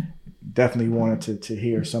definitely wanted to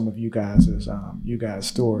hear some of you guys'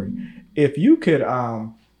 story. If you could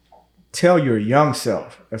tell your young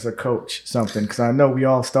self as a coach something, because I know we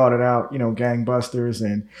all started out, you know, gangbusters,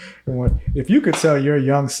 and if you could tell your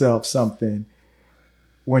young self something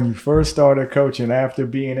when you first started coaching after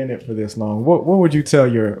being in it for this long, what would you tell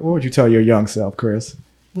your young self, Chris?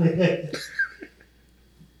 I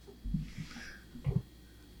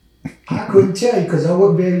couldn't tell you because I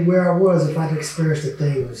wouldn't be where I was if I'd experienced the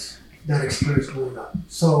things that I experienced growing up.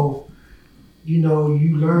 So, you know,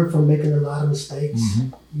 you learn from making a lot of mistakes.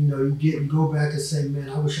 You know, you go back and say, man,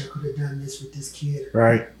 I wish I could have done this with this kid,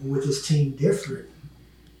 right, or with this team different.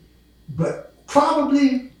 But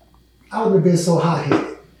probably I wouldn't have been so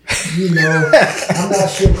hot-headed. You know, I'm not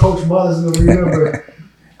sure Coach Mullins will remember.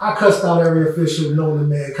 I cussed out every official known to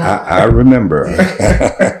mankind. I remember.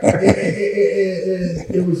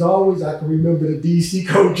 It was always, I can remember the DC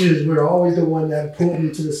coaches were always the one that pulled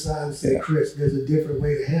me to the side and said, Chris, there's a different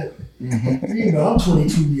way to handle it. You know, I'm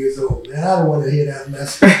 22 years old, man. I don't want to hear that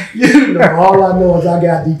mess. You know, all I know is I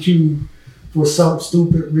got DQ'd for some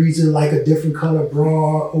stupid reason, like a different color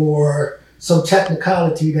bra or some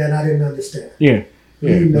technicality that I didn't understand. Yeah.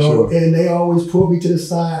 You know, sure. and they always pulled me to the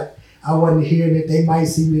side. I wasn't hearing it. They might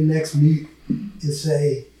see me the next meet and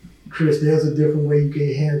say, Chris, there's a different way you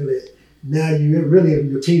can handle it. Now your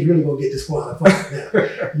team's really gonna get disqualified now,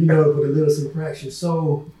 you know, for the littlest infraction.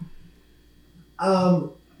 So I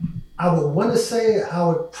would want to say, I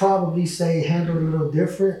would probably say handle it a little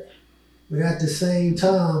different, but at the same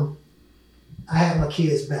time, I had my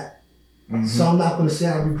kids back. So I'm not gonna say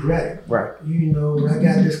I regret it. Right. You know, when I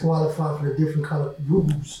got disqualified for the different color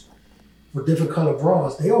rules, for different color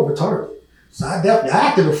bras, they overturned it. So I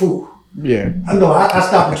acted a fool. Yeah. I know. I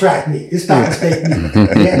stopped the track meet. It stopped the state meet.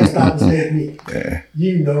 They had to stop the state meet. Yeah.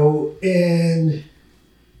 You know, and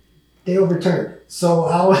they overturned it. So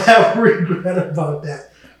I would have regret about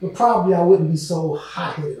that. But probably I wouldn't be so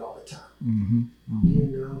hot-headed all the time. You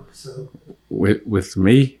know, so. With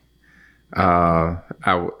me, I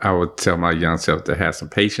would tell my young self to have some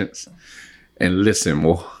patience and listen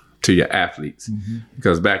more to your athletes.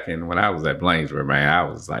 Because back when I was at Blainsburg, man, I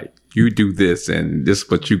was like, you do this and this is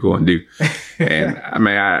what you go and do. And I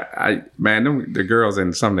mean, the girls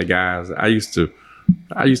and some of the guys, I used to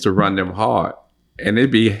run them hard. And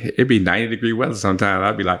it'd be 90-degree weather sometimes.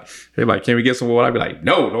 I'd be like, they're like, can we get some water? I'd be like,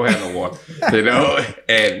 no, don't have no water. You know?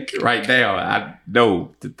 And right now, I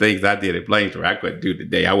know the things I did at Blainsburg, I couldn't do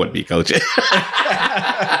today. I wouldn't be coaching.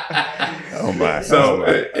 Oh my! So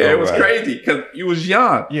it was crazy because you was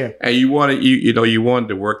young, and you wanted you wanted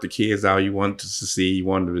to work the kids out. You wanted to succeed. You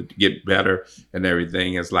wanted to get better and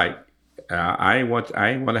everything. It's like I ain't want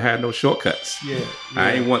to have no shortcuts.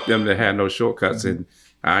 I ain't want them to have no shortcuts, and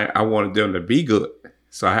I wanted them to be good.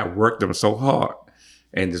 So I had worked them so hard,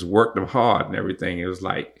 and just worked them hard and everything. It was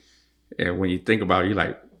like, and when you think about it, you're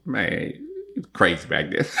like, man, crazy back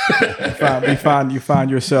then. you find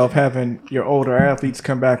yourself having your older athletes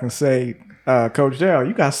come back and say, Coach Dale,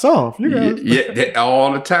 you got soft. Yeah,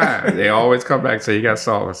 all the time. They always come back and say, you got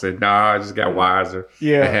soft. I said, nah, I just got wiser.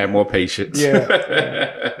 I had more patience.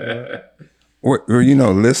 Well, you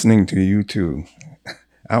know, listening to you two,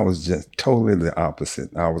 I was just totally the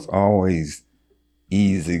opposite. I was always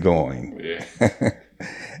easygoing. Yeah.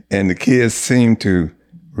 And the kids seemed to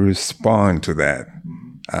respond to that.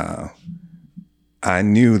 I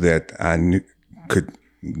knew that could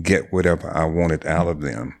get whatever I wanted out of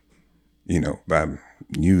them, you know, by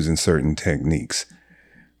using certain techniques.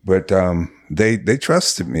 But they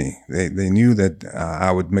trusted me. They knew that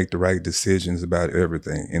I would make the right decisions about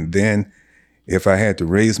everything. And then if I had to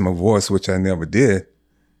raise my voice, which I never did,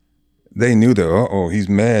 they knew that, he's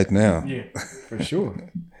mad now. Yeah, for sure.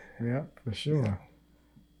 Yeah, for sure.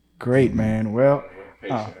 Great, man. Well,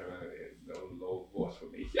 low voice for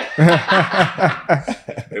me.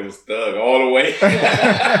 It was thug all the way.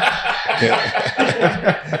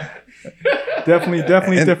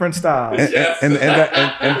 definitely different styles. And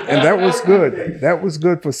that was good. That was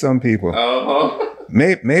good for some people.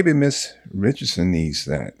 Maybe Miss Richardson needs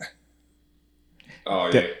that.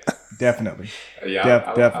 Oh yeah, definitely. Yeah,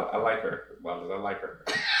 I like her. Well, I like her.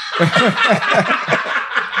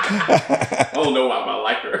 I don't know why, but I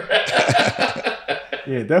like her.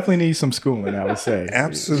 Yeah, definitely needs some schooling, I would say.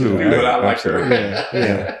 Absolutely. But I like her.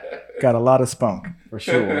 Yeah. Got a lot of spunk, for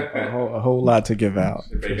sure. A whole lot to give out.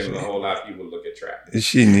 She's making a whole lot of people look at track.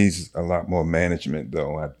 She needs a lot more management,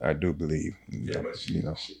 though, I do believe. Yeah, but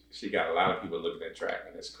she got a lot of people looking at track,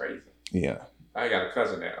 and it's crazy. Yeah. I got a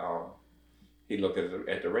cousin that he looked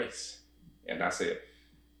at the race, and I said,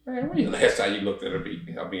 man, when the last time you looked at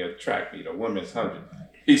a track meet, a women's 100?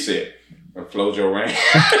 He said, when Flojo ran.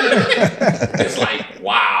 It's like,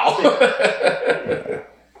 wow.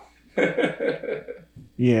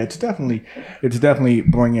 Yeah, it's definitely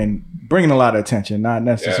bringing a lot of attention. Not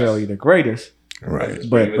necessarily the greatest, right?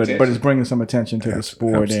 But it's bringing some attention to the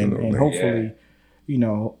sport, and hopefully,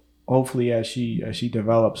 hopefully as she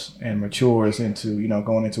develops and matures into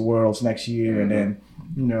going into Worlds next year, and then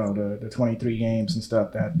the 23 games and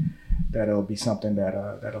stuff, that'll be something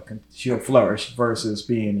she'll flourish versus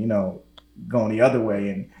being going the other way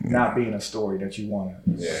and not being a story that you want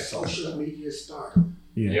to. Social media star.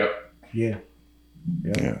 Yeah,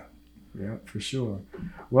 for sure.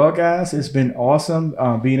 Well, guys, it's been awesome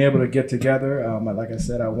being able to get together. Like I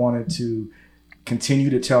said, I wanted to continue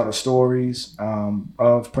to tell the stories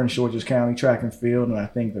of Prince George's County track and field, and I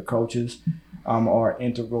think the coaches are an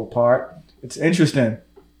integral part. It's interesting,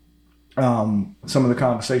 some of the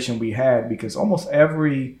conversation we had, because almost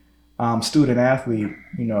every student athlete,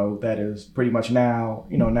 that is pretty much now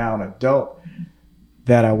an adult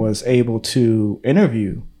that I was able to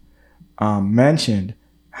interview, mentioned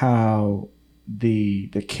how the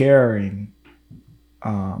caring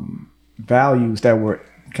values that were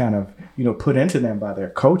kind of put into them by their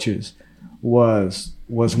coaches was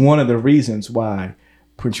one of the reasons why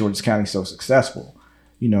Prince George's County is so successful.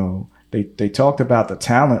 They talked about the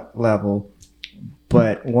talent level,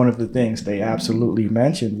 but one of the things they absolutely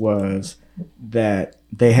mentioned was that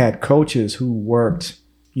they had coaches who worked,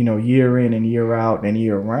 year in and year out and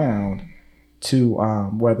year round to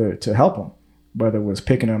help them, whether it was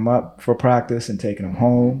picking them up for practice and taking them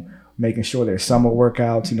home, making sure their summer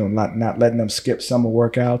workouts, not letting them skip summer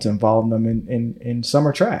workouts, involving them in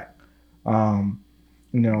summer track. The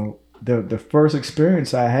first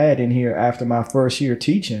experience I had in here after my first year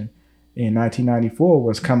teaching in 1994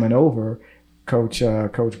 was coming over. Coach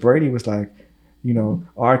Brady was like,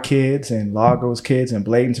 our kids and Largo's kids and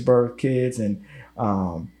Bladensburg kids and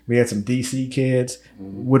we had some DC kids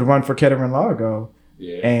would run for Kettering Largo.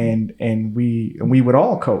 Yeah. And we would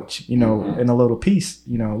all coach, in a little piece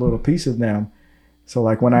of them. So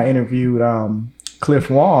like when I interviewed Cliff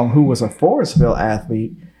Wong, who was a Forestville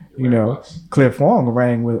athlete, Cliff Wong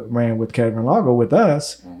ran with Kettering Largo with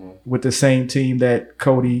us, with the same team that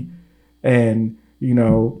Cody and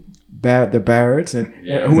the Barretts and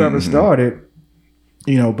whoever started,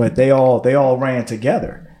 but they all ran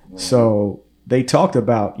together. So they talked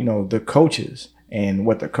about the coaches and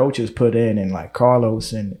what the coaches put in, and like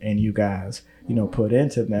Carlos and you guys, put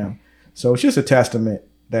into them. So it's just a testament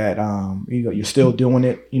that you're still doing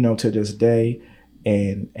it, to this day,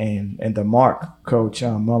 and the mark, Coach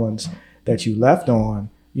Mullins, that you left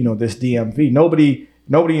on, this DMV. Nobody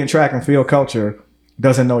in track and field culture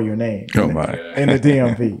doesn't know your name in the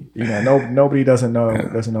DMV. Nobody doesn't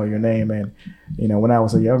know your name. And when I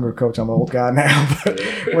was a younger coach, I'm an old guy now, but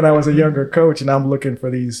when I was a younger coach and I'm looking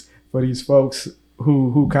for these folks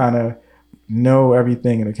who kind of know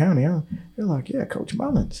everything in the county, they're like, yeah, Coach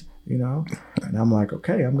Mullins, and I'm like,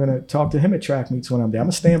 okay, I'm gonna talk to him at track meets when I'm there. I'm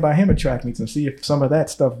gonna stand by him at track meets and see if some of that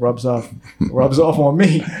stuff rubs off on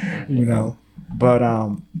me,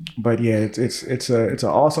 But yeah, it's an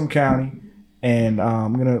awesome county, and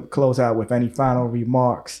I'm gonna close out with any final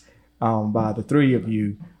remarks by the three of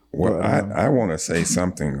you. Well, I want to say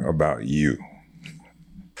something about you.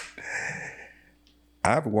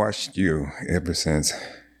 I've watched you ever since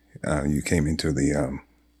you came into the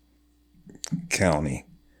county,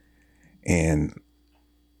 and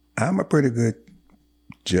I'm a pretty good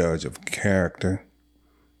judge of character,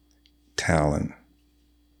 talent,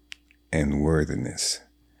 and worthiness.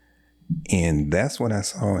 And that's what I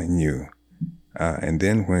saw in you. And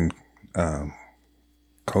then when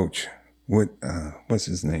Coach, what's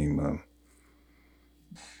his name?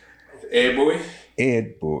 Ed Bowie?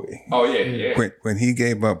 Ed Bowie. Oh, yeah. When he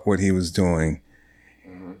gave up what he was doing,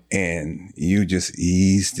 and you just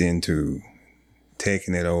eased into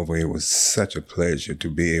taking it over, it was such a pleasure to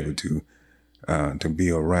be able to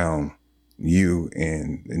be around you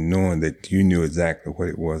and knowing that you knew exactly what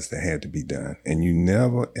it was that had to be done. And you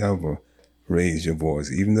never, ever raised your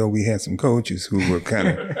voice, even though we had some coaches who were kind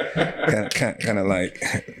of like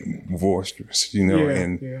boisterous,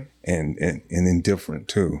 and indifferent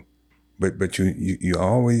too. But you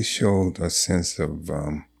always showed a sense of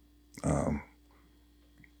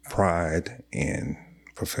pride and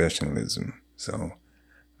professionalism. So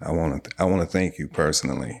I want to thank you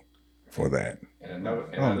personally for that. And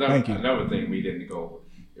another thing we didn't go over,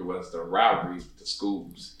 it was the rivalries with the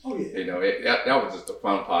schools. Oh yeah. That was just the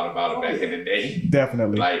fun part about it back in the day.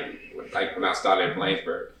 Definitely. Like when I started at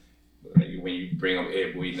Bladensburg, when you bring up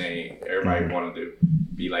Ed Bowie's name, everybody wanted to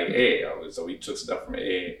be like Ed. So we took stuff from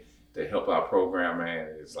Ed to help our program, man.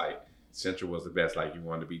 It's like Central was the best, like you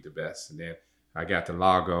wanted to be the best. And then I got to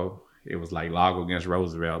Largo. It was like Largo against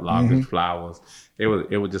Roosevelt, Largo against Flowers. It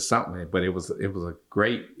was just something, but it was a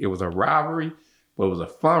rivalry, but it was a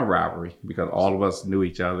fun rivalry because all of us knew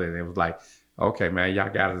each other, and it was like, okay, man, y'all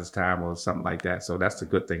got it this time or something like that. So that's the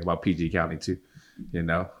good thing about PG County too,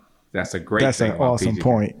 That's a great thing. That's an awesome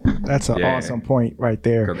point. That's an awesome point right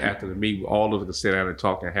there. Because after the meet, all of us could sit down and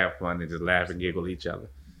talk and have fun and just laugh and giggle at each other.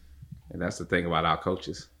 And that's the thing about our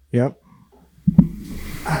coaches. Yep.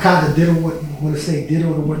 I kind of ditto to what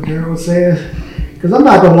Daryl says, because I'm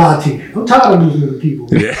not going to lie to you. I'm tired of losing to people.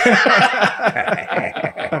 Yeah.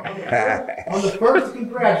 On the first to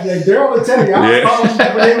congratulate, Daryl will tell you, I was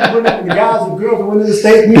calling when the guys and girls that went to the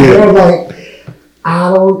state meet, they were like,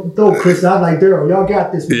 I don't know, Chris. I was like, Daryl, y'all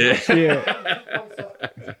got this. Yeah.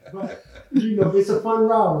 But, it's a fun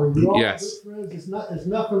rivalry. We all Yes. good friends. It's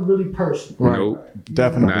nothing really personal. Right. Nope.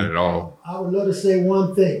 Definitely. Not at all. I would love to say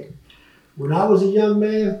one thing. When I was a young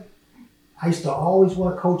man, I used to always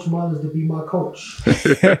want Coach Mullins to be my coach.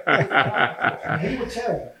 And he would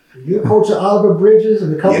tell you, you're coach of Oliver Bridges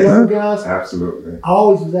and a couple other guys. Absolutely. I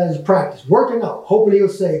always was at his practice, working out, hoping he'll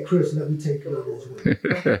say, Chris, let me take care of this with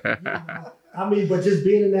but just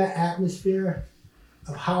being in that atmosphere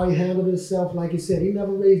of how he handled himself, like he said, he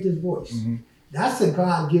never raised his voice. Mm-hmm. That's a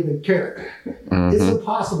God-given character. Mm-hmm. It's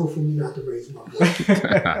impossible for me not to raise my voice.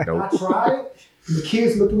 I tried. And the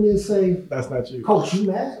kids look at me and say, "That's not you, Coach.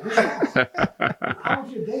 You mad? What's that? How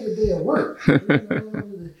was your day-to-day at work?"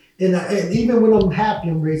 And even when I'm happy,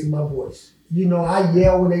 I'm raising my voice. I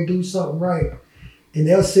yell when they do something right, and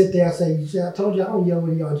they'll sit there and say, "You see, I told you I don't yell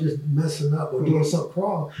when y'all just messing up or doing something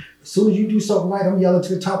wrong. As soon as you do something right, I'm yelling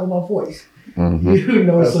to the top of my voice."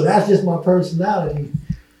 Mm-hmm. So that's just my personality.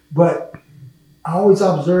 But I always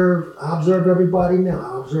observe. I observe everybody now.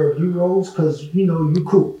 I observe you, Rose, because you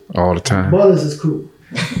cool. All the time. Mullins is cool.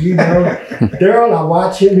 Daryl, I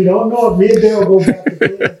watch him. He don't know if me and Daryl go back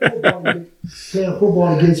to playing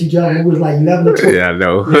football against each other. It was like 11 or 12. Yeah, I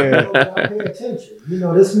know. I pay attention.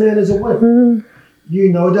 This man is a winner.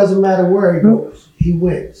 It doesn't matter where he goes. He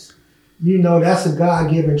wins. That's a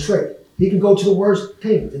God-given trait. He can go to the worst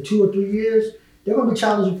teams. In 2 or 3 years, they're going to be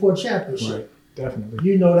challenging for a championship. Right.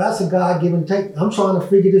 Definitely. That's a God-given take. I'm trying to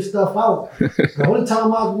figure this stuff out. The only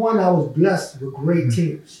time I won, I was blessed with great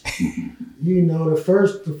teams. The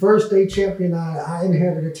first state champion, I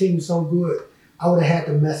inherited a team so good, I would have had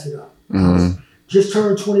to mess it up. I was just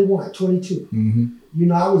turned 21, 22.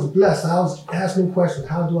 Mm-hmm. I was blessed. I was asking questions.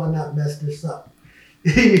 How do I not mess this up?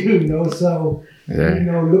 So,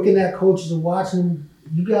 looking at coaches and watching them,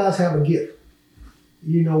 you guys have a gift.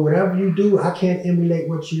 Whatever you do, I can't emulate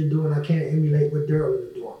what you're doing. I can't emulate what Daryl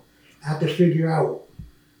is doing. I have to figure out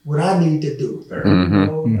what I need to do.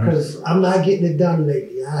 Because I'm not getting it done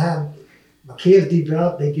lately. My kids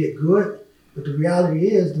develop, they get good. But the reality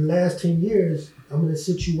is, the last 10 years, I'm in a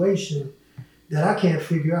situation that I can't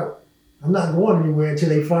figure out. I'm not going anywhere until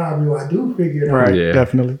they fire me or I do figure it out. Right,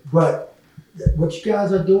 definitely. But what you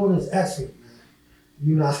guys are doing is excellent.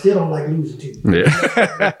 I still don't like losing to you. Yeah.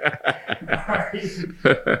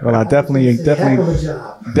 Well, I definitely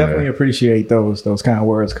appreciate those kind of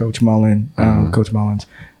words, Coach Mullen, Coach Mullins.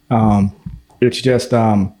 It's just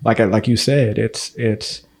like you said,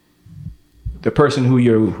 it's the person who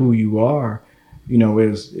you are,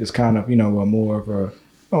 is kind of a more of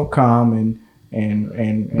a calm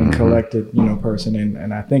and collected person,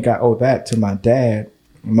 and I think I owe that to my dad.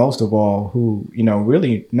 Most of all, who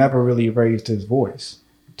really never really raised his voice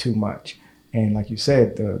too much, and like you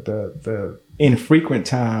said, the infrequent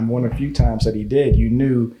time, one or few times that he did, you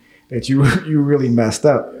knew that you really messed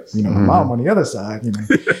up. My mom on the other side,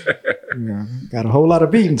 got a whole lot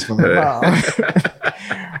of beatings from her mom.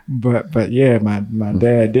 but yeah, my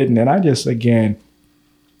dad didn't, and I just again,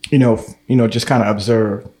 just kind of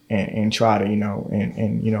observe and try to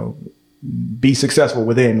and be successful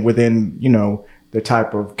within the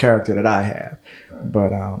type of character that I have.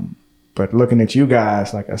 But looking at you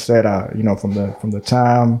guys, like I said, from the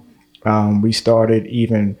time we started,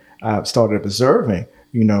 even started observing,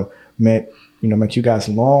 met you guys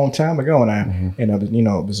a long time ago, and I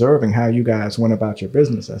observing how you guys went about your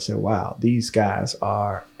business. I said, wow, these guys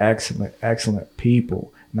are excellent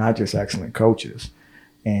people, not just excellent coaches.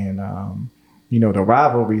 And the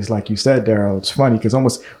rivalries, like you said, Daryl, it's funny because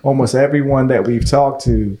almost everyone that I've talked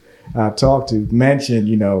to mentioned,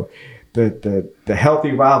 the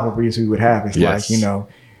healthy rivalries we would have. It's yes. like,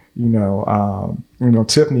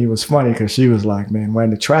 Tiffany was funny because she was like, man,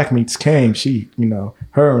 when the track meets came, she,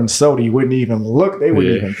 her and Sodi wouldn't even look, they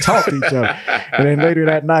wouldn't even talk to each other. And then later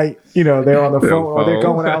that night, they're on the phone or they're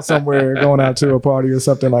going out somewhere, going out to a party or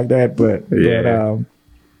something like that. But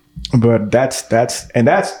that's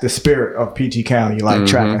the spirit of PG County, like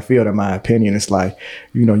track and field, in my opinion. It's like,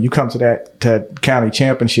 you come to that county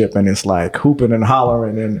championship and it's like hooping and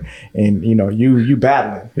hollering and you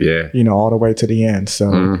battling, all the way to the end.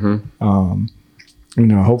 So,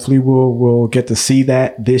 hopefully we'll get to see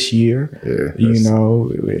that this year,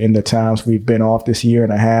 in the times we've been off this year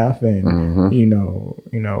and a half, and,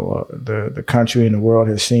 the country and the world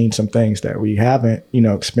has seen some things that we haven't,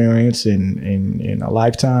 experienced in a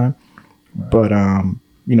lifetime. But,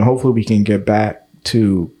 hopefully we can get back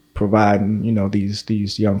to providing,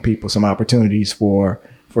 these young people some opportunities for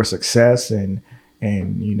success and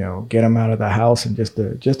get them out of the house and just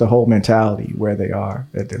the whole mentality where they are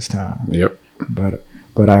at this time. Yep.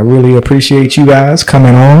 But I really appreciate you guys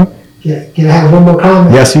coming on. Can I have one more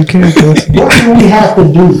comment? Yes, you can. What do we have to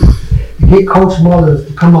do to get Coach Mullins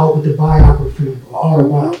to come out with the biography of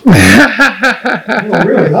autobiography? No,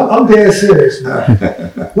 really, I'm dead serious, man.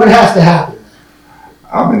 What has to happen?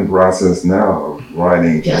 I'm in the process now of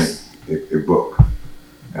writing Yes. a book.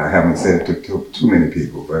 I haven't said it to too many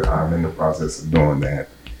people, but I'm in the process of doing that.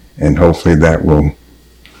 And hopefully that will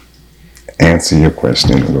answer your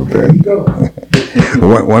question a little There you bit. go.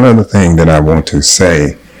 One other thing that I want to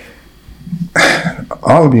say,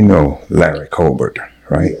 all of you know Larry Colbert,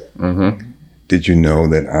 right? Mm-hmm. Did you know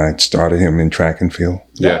that I started him in track and field?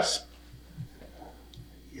 Yes.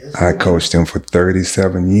 Yes, I coached him for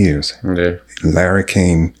 37 years. Yeah. Larry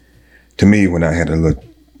came to me when I had a little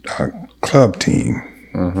club team,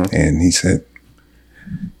 and he said,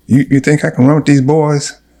 you think I can run with these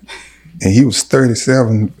boys? And he was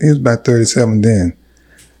 37. He was about 37 then.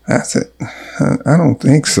 I said, I don't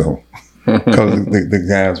think so. Because the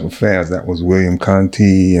guys were fast. That was William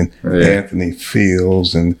Conti and Anthony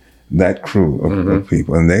Fields and that crew of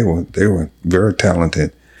people. And they were very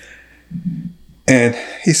talented. And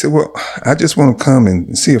he said, well, I just want to come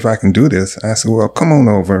and see if I can do this. I said, well, come on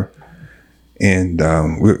over and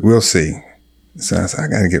we'll see. So I said, I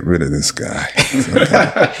got to get rid of this guy.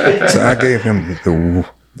 So I gave him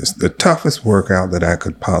the toughest workout that I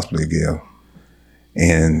could possibly give.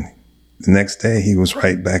 And the next day he was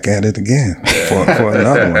right back at it again for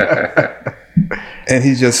another one. And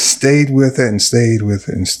he just stayed with it and stayed with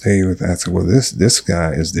it and stayed with it. I said, well, this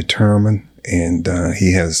guy is determined and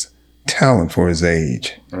he has talent for his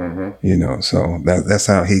age, you know, so that's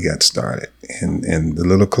how he got started. And the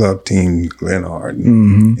little club team, Glen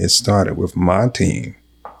Arden, it started with my team,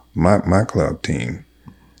 my club team,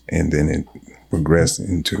 and then it progressed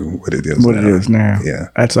into what it is now. Yeah,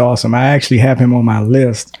 That's awesome. I actually have him on my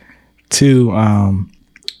list to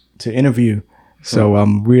interview. So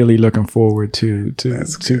I'm really looking forward to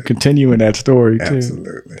continuing that story too.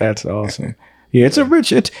 Absolutely. That's awesome. Yeah, it's a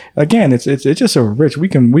rich. It's just a rich. We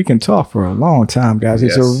can talk for a long time, guys.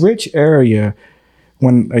 It's a rich area.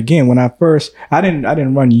 When I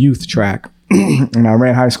didn't run youth track, and I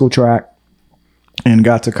ran high school track, and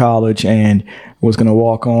got to college and was gonna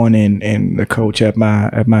walk on, and the coach at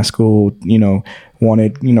my school, you know,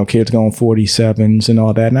 wanted, you know, kids going 47s and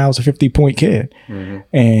all that, and I was a 50-point kid,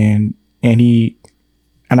 and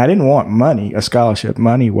I didn't want money, a scholarship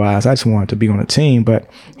money-wise. I just wanted to be on a team. But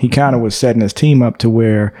he kind of was setting his team up to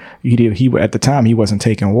where he at the time he wasn't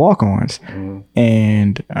taking walk-ons.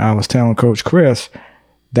 And I was telling Coach Chris,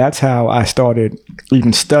 that's how I started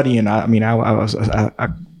even studying. I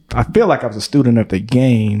feel like I was a student of the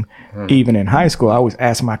game, even in high school. I always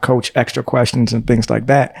asked my coach extra questions and things like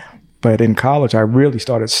that. But in college, I really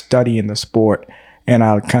started studying the sport, and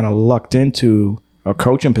I kind of lucked into a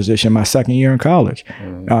coaching position my second year in college,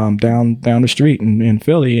 down the street in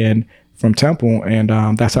Philly and from Temple. And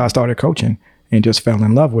that's how I started coaching and just fell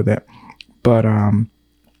in love with it. But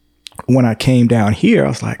when I came down here, I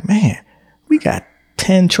was like, man, we got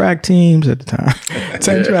 10 track teams at the time,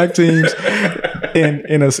 10 track teams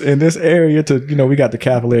in this area. To, you know, we got the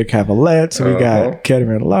Cavalier Cavalettes, we got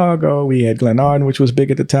Kettering Largo, we had Glen Arden, which was big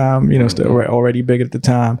at the time, you know, still already big at the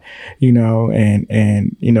time, you know,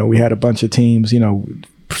 and you know, we had a bunch of teams, you know,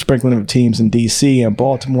 sprinkling of teams in DC and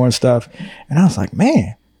Baltimore and stuff. And I was like,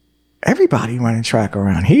 man, everybody running track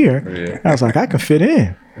around here. And I was like, I could fit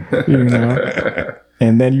in, you know.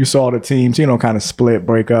 And then you saw the teams, you know, kind of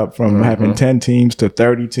break up from having 10 teams to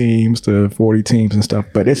 30 teams to 40 teams and stuff.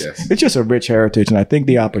 But it's just a rich heritage. And I think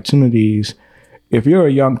the opportunities, if you're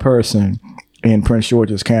a young person in Prince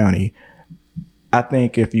George's County, I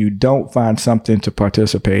think if you don't find something to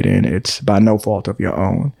participate in, it's by no fault of your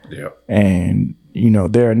own. Yeah. And, you know,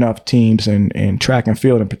 there are enough teams in track and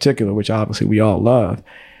field in particular, which obviously we all love.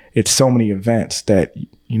 It's so many events that,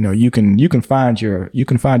 you know, you can find your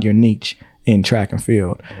niche in track and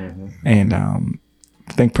field. And I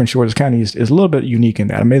think Prince George's County is a little bit unique in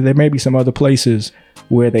that. I mean, there may be some other places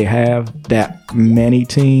where they have that many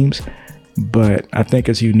teams, but I think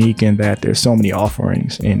it's unique in that there's so many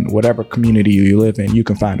offerings in whatever community you live in. You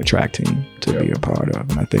can find a track team to be a part of,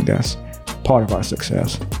 and I think that's part of our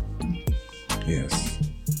success. Yes.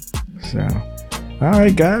 So, all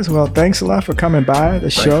right, guys. Well, thanks a lot for coming by the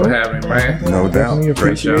show. Thanks for having me, man. No doubt. Definitely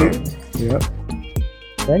Great show. appreciate it. Yep.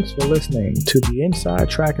 Thanks for listening to the Inside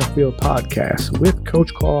Track and Field podcast with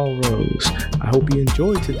Coach Carl Rose. I hope you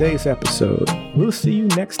enjoyed today's episode. We'll see you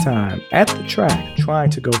next time at the track,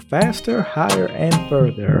 trying to go faster, higher, and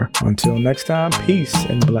further. Until next time, peace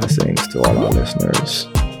and blessings to all our listeners.